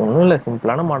 ஸோ ஒன்றும் இல்லை,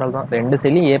 சிம்பிளான மாடல் தான். 2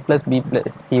 சைட்லையும் ஏ ப்ளஸ் பி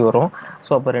ப்ளஸ் சி வரும். ஸோ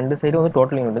அப்போ 2 சைடும் வந்து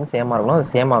டோட்டல் யூனிட் வந்து சேமாக இருக்கணும், அது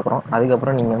சேம் ஆக்குறோம்.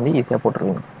 அதுக்கப்புறம் நீங்கள் வந்து ஈஸியாக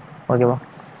போட்டுருவீங்க. ஓகேவா.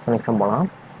 நெக்ஸ்ட் சம் போகலாம்.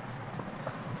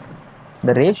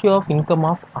 The ratio of income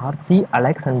of Aarti,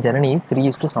 Alex and Janani is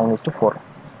 3:7:4.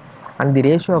 And the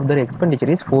ratio of their expenditure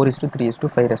is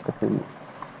 4:3:5 respectively.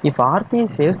 If Aarti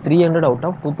saves 300 out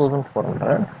of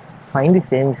 2400, find the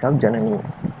savings of Janani.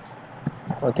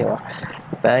 ஓகேவா.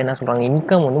 இப்போ என்ன சொல்கிறாங்க,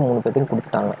 இன்கம் வந்து 3 பேர்த்துக்கு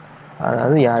கொடுத்துட்டாங்க.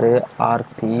 அதாவது யார்,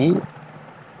 ஆர்த்தி,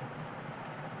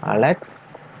 அலெக்ஸ்,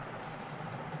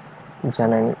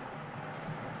 ஜனனி.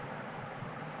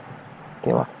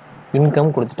 ஓகேவா.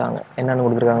 இன்கம் கொடுத்துட்டாங்க, என்னென்னு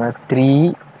கொடுத்துருக்காங்க,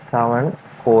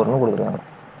 374ன்னு கொடுத்துருக்காங்க.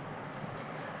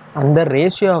 அந்த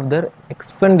ரேஷியோ ஆஃப் தர்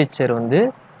எக்ஸ்பெண்டிச்சர் வந்து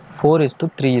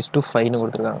 4:3:5ன்னு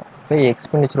கொடுத்துருக்காங்க. இப்போ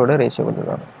எக்ஸ்பெண்டிச்சரோட ரேஷியோ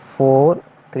கொடுத்துருக்காங்க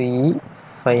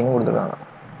 4:3:5ன்னு கொடுத்துருக்காங்க.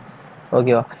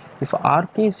 ஓகேவா? If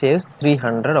Aarthi saves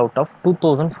 300 out of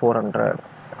 2400.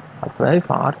 அப்போ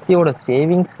இப்போ ஆர்த்தியோட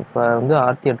சேவிங்ஸ், இப்போ வந்து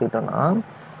ஆர்த்தி எடுத்துக்கிட்டோன்னா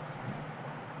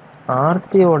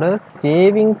ஆர்த்தியோட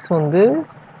சேவிங்ஸ் வந்து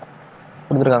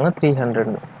கொடுத்துருக்காங்க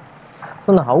 300. ஸோ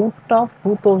இந்த அவுட் ஆஃப்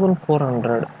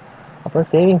 2400, அப்போ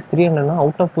savings 300னா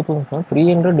out of 2400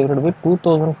 300 divide by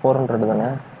 2400 தானே.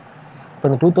 இப்போ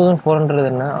இந்த 2400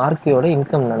 என்ன? ஆர்த்தியோட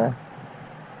இன்கம் தானே.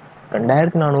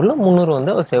 2400ல் 300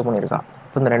 வந்து அவள் சேவ் பண்ணியிருக்கா.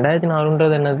 இப்போ இந்த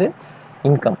 2400ன்றது என்னது?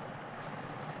 இன்கம்.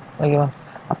 ஓகேவா?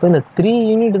 அப்போ இந்த 3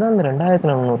 யூனிட் தான் இந்த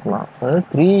 2400னா, அதாவது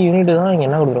 3 யூனிட் தான் இங்கே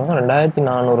என்ன கொடுக்குறாங்க?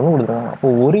 2400ன்னு கொடுக்குறாங்க. அப்போ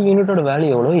ஒரு யூனிட்டோட வேல்யூ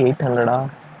எவ்வளோ? 800.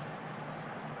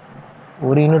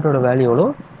 ஒரு யூனிட்டோட வேல்யூ எவ்வளோ?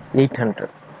 800.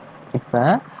 இப்போ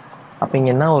அப்போ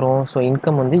இங்கே என்ன வரும்? ஸோ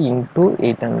இன்கம் வந்து இன்ட்டு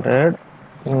 800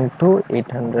 இன்ட்டு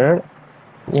 800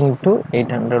 இன்ட்டு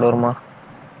 800 வருமா?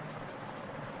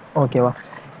 ஓகேவா?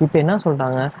 இப்போ என்ன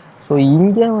சொல்லிட்டாங்க? ஸோ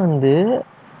இங்கே வந்து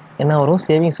என்ன வரும்?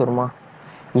 சேவிங்ஸ் வருமா?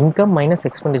 இன்கம் மைனஸ்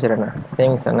எக்ஸ்பெண்டிச்சர் என்ன?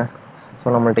 சேவிங்ஸ் என்ன? ஸோ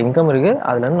நம்மள்ட்ட இன்கம் இருக்குது,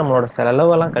 அதுலேருந்து நம்மளோட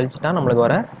செலவெல்லாம் கழிச்சிட்டா நம்மளுக்கு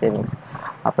வர சேவிங்ஸ்.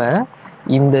 அப்போ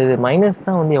இந்த மைனஸ்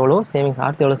தான் வந்து எவ்வளோ சேவிங்ஸ்.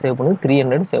 ஆர்த்தி எவ்வளோ சேவ் பண்ணுது?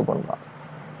 300 சேவ் பண்ணுறான்.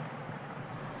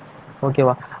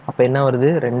 ஓகேவா? அப்போ என்ன வருது?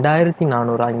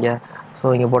 2400 இங்கே. ஸோ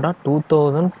இங்கே போட்டால்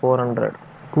 2400.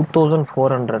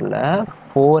 2400ல்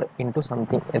 4 இன்ட்டு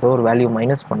சம்திங் ஏதோ ஒரு வேல்யூ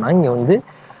மைனஸ் பண்ணால் இங்கே வந்து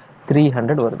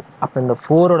 300 வருது. அப்போ இந்த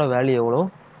 4ஓட வேல்யூ எவ்வளோ?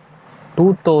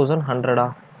 2100.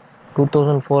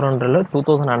 2400ல்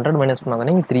 2100 மைனஸ் பண்ணால்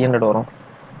தானே இங்கே 300 வரும்.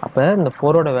 அப்போ இந்த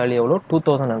 4ஓட வேல்யூ எவ்வளோ?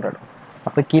 2100.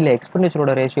 அப்போ கீழே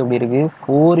எக்ஸ்பெண்டிச்சரோட ரேஷியோ எப்படி இருக்குது?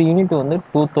 4 யூனிட் வந்து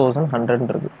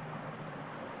 2100 இருக்குது.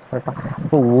 கரெக்டாக?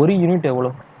 இப்போ ஒரு யூனிட்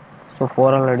எவ்வளோ? ஸோ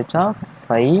 4ஆல் அடித்தா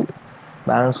 5,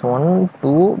 பேலன்ஸ் 1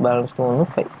 2, பேலன்ஸ் 2 வந்து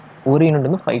 5. ஒரு யூனிட்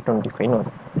வந்து 525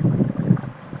 வரும்.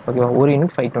 ஓகேவா? ஒரு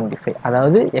யூனிட் 525,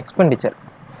 அதாவது எக்ஸ்பெண்டிச்சர்.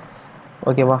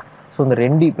 ஓகேவா? ஸோ இந்த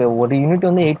ரெண்டு, இப்போ ஒரு யூனிட்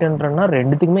வந்து 800னா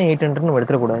ரெண்டுத்துக்குமே 800ன்னு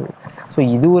எடுத்துடக்கூடாது. ஸோ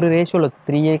இது ஒரு ரேஷியோவில்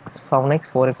 3x 7x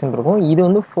 4xன்னு இருக்கும். இது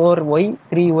வந்து 4y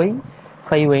 3y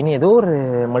 5yன்னு ஏதோ ஒரு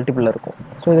மல்டிபிளில் இருக்கும்.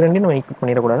 ஸோ இது ரெண்டையும் நம்ம ஈக்குவல்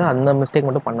பண்ணிடக்கூடாது. அந்த மிஸ்டேக்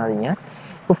மட்டும் பண்ணாதீங்க.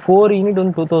 இப்போ 4 யூனிட்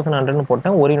வந்து 2100ன்னு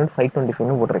போட்டேன், ஒரு யூனிட்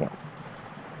 525ன்னு போட்டிருக்கேன்.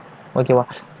 ஓகேவா?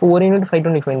 இப்போ ஒரு யூனிட்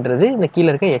 525ன்றது இந்த கீழே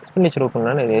இருக்க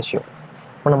எக்ஸ்பெண்டிச்சருக்குண்டான ரேஷியோ.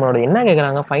 இப்போ நம்மளோட என்ன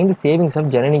கேட்குறாங்க? ஃபைண்ட் சேவிங்ஸ் ஆஃப்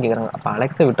ஜனனி கேட்குறாங்க. அப்போ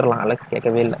அலெக்ஸை விட்டுறலாம், அலெக்ஸ்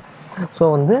கேட்கவே இல்லை. ஸோ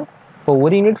வந்து இப்போ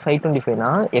ஒரு யூனிட் 525னா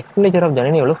எக்ஸ்பெண்டிச்சர் ஆஃப்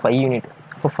ஜனனி எவ்வளோ? 5 யூனிட்.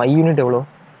 இப்போ 5 யூனிட் எவ்வளோ?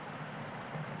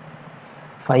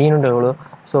 5 யூனிட் எவ்வளோ?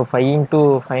 ஸோ 5 இன்ட்டு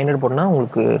 500 போட்டால்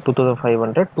உங்களுக்கு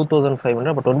 2500. 2500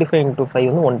 அப்போ 25 இன்ட்டு 5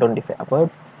 வந்து 125. அப்போ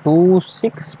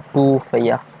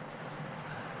 2625.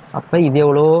 அப்போ இது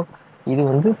எவ்வளோ? இது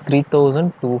வந்து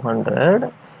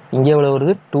 3200. இங்கே எவ்வளோ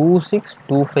வருது?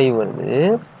 2625 வருது.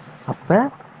 அப்போ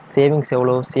சேவிங்ஸ்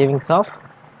எவ்வளோ? Savings of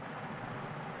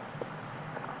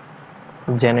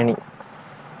Janani.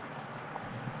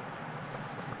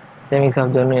 Savings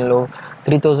of Janani எவ்வளோ?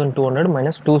 3200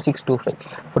 மைனஸ் 2625.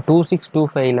 இப்போ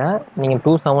 2625ல் நீங்கள்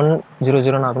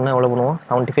 2700 ஆகுனா எவ்வளோ பண்ணுவோம்?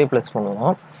 75 ப்ளஸ்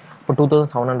பண்ணுவோம். இப்போ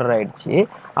 2700 ஆகிடுச்சு.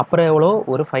 அப்புறம் எவ்வளோ?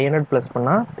 ஒரு 500 ப்ளஸ்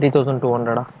பண்ணால்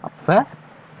 3200. அப்போ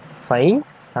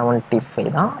 575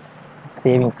 தான்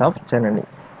சேவிங்ஸ் ஆஃப் ஜனனி.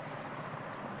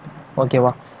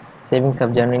 ஓகேவா? சேவிங்ஸ்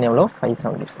ஆஃப் ஜனனி எவ்வளோ?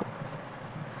 575.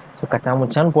 ஸோ கச்சா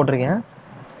முச்சான்னு போட்டிருக்கேன்,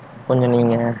 கொஞ்சம்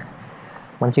நீங்கள்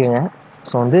மன்னிச்சிக்கோங்க.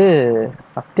 ஸோ வந்து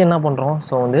ஃபஸ்ட்டு என்ன பண்ணுறோம்?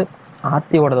 ஸோ வந்து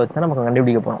ஆர்த்தியோட வச்சு தான் நமக்கு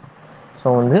கண்டுபிடிக்க போகிறோம். ஸோ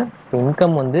வந்து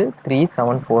இன்கம் வந்து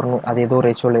 374, அது ஏதோ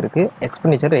ரேஷியோவில் இருக்குது.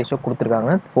 எக்ஸ்பெண்டிச்சர் ரேஷியோ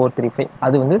கொடுத்துருக்காங்க 435,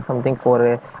 அது வந்து சம்திங்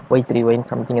 4y3y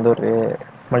சம்திங் ஏதோ ஒரு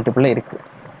மல்டிபிளில் இருக்குது.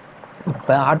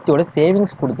 இப்போ ஆர்த்தியோட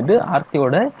சேவிங்ஸ் கொடுத்துட்டு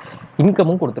ஆர்த்தியோட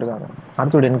இன்கமும் கொடுத்துருக்காங்க.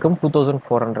 ஆர்த்தியோட இன்கம்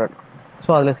 2400. ஸோ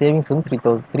அதில் சேவிங்ஸ் வந்து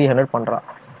 300 பண்ணுறா.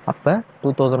 அப்போ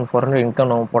 2400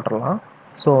 இன்கம் நம்ம போட்டுடலாம்.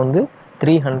 ஸோ வந்து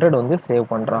 300 வந்து சேவ்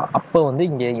பண்ணுறா. அப்போ வந்து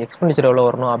இங்கே எக்ஸ்பெண்டிச்சர் எவ்வளோ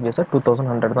வரணும்? ஆப்வியஸாக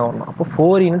 2100 தான் வரணும். அப்போ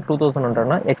 4 யூனிட்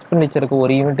 2100னா எக்ஸ்பெண்டிச்சருக்கு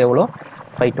ஒரு யூனிட் எவ்வளோ?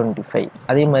 525.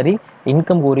 அதே மாதிரி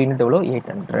இன்கம் ஒரு யூனிட் எவ்வளோ?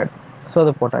 800. ஸோ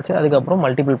அதை போட்டாச்சு. அதுக்கப்புறம்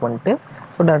மல்டிபிள் பண்ணிட்டு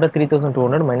ஸோ டேரெக்டாக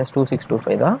 3200 மைனஸ்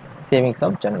 2625 தான் சேவிங்ஸ்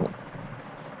ஆஃப் ஜனனி.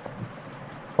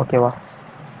 ஓகேவா?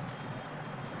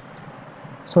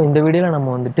 ஸோ இந்த வீடியோவில்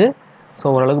நம்ம வந்துட்டு ஸோ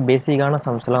ஓரளவுக்கு பேசிக்கான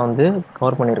சம்ஸ்லாம் வந்து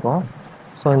கவர் பண்ணியிருக்கோம்.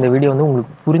 ஸோ இந்த வீடியோ வந்து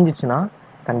உங்களுக்கு புரிஞ்சிச்சுன்னா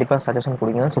கண்டிப்பாக சஜஷன்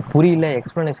கொடுங்க. ஸோ புரியல,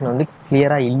 எக்ஸ்ப்ளனேஷன் வந்து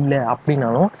கிளியராக இல்லை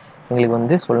அப்படின்னாலும் எங்களுக்கு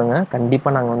வந்து சொல்லுங்கள்.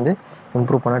 கண்டிப்பாக நாங்கள் வந்து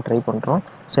இம்ப்ரூவ் பண்ண ட்ரை பண்ணுறோம்.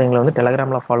 ஸோ எங்களை வந்து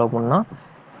டெலகிராமில் ஃபாலோ பண்ணால்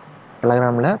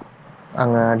டெலகிராமில்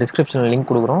அங்கே டிஸ்கிரிப்ஷனில் லிங்க்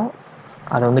கொடுக்குறோம்,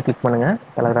 அதை வந்து கிளிக் பண்ணுங்கள்,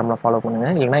 டெலகிராமில் ஃபாலோ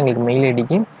பண்ணுங்கள். இல்லைனா எங்களுக்கு மெயில்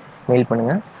ஐடிக்கு மெயில்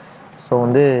பண்ணுங்கள். ஸோ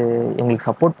வந்து எங்களுக்கு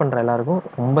சப்போர்ட் பண்ணுற எல்லாருக்கும்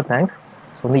ரொம்ப தேங்க்ஸ்.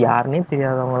 ஸோ வந்து யாருன்னே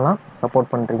தெரியாதவங்கலாம்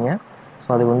சப்போர்ட் பண்ணுறீங்க. ஸோ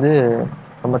அதுக்கு வந்து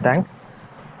ரொம்ப தேங்க்ஸ்.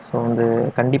 ஸோ வந்து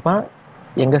கண்டிப்பாக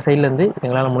எங்கள் சைட்லேருந்து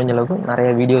எங்களால் முடிஞ்ச அளவுக்கு நிறைய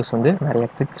வீடியோஸ் வந்து நிறைய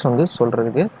ட்ரிக்ஸ் வந்து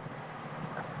சொல்கிறதுக்கு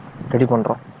ரெடி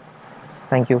பண்ணுறோம்.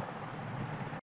 தேங்க்யூ.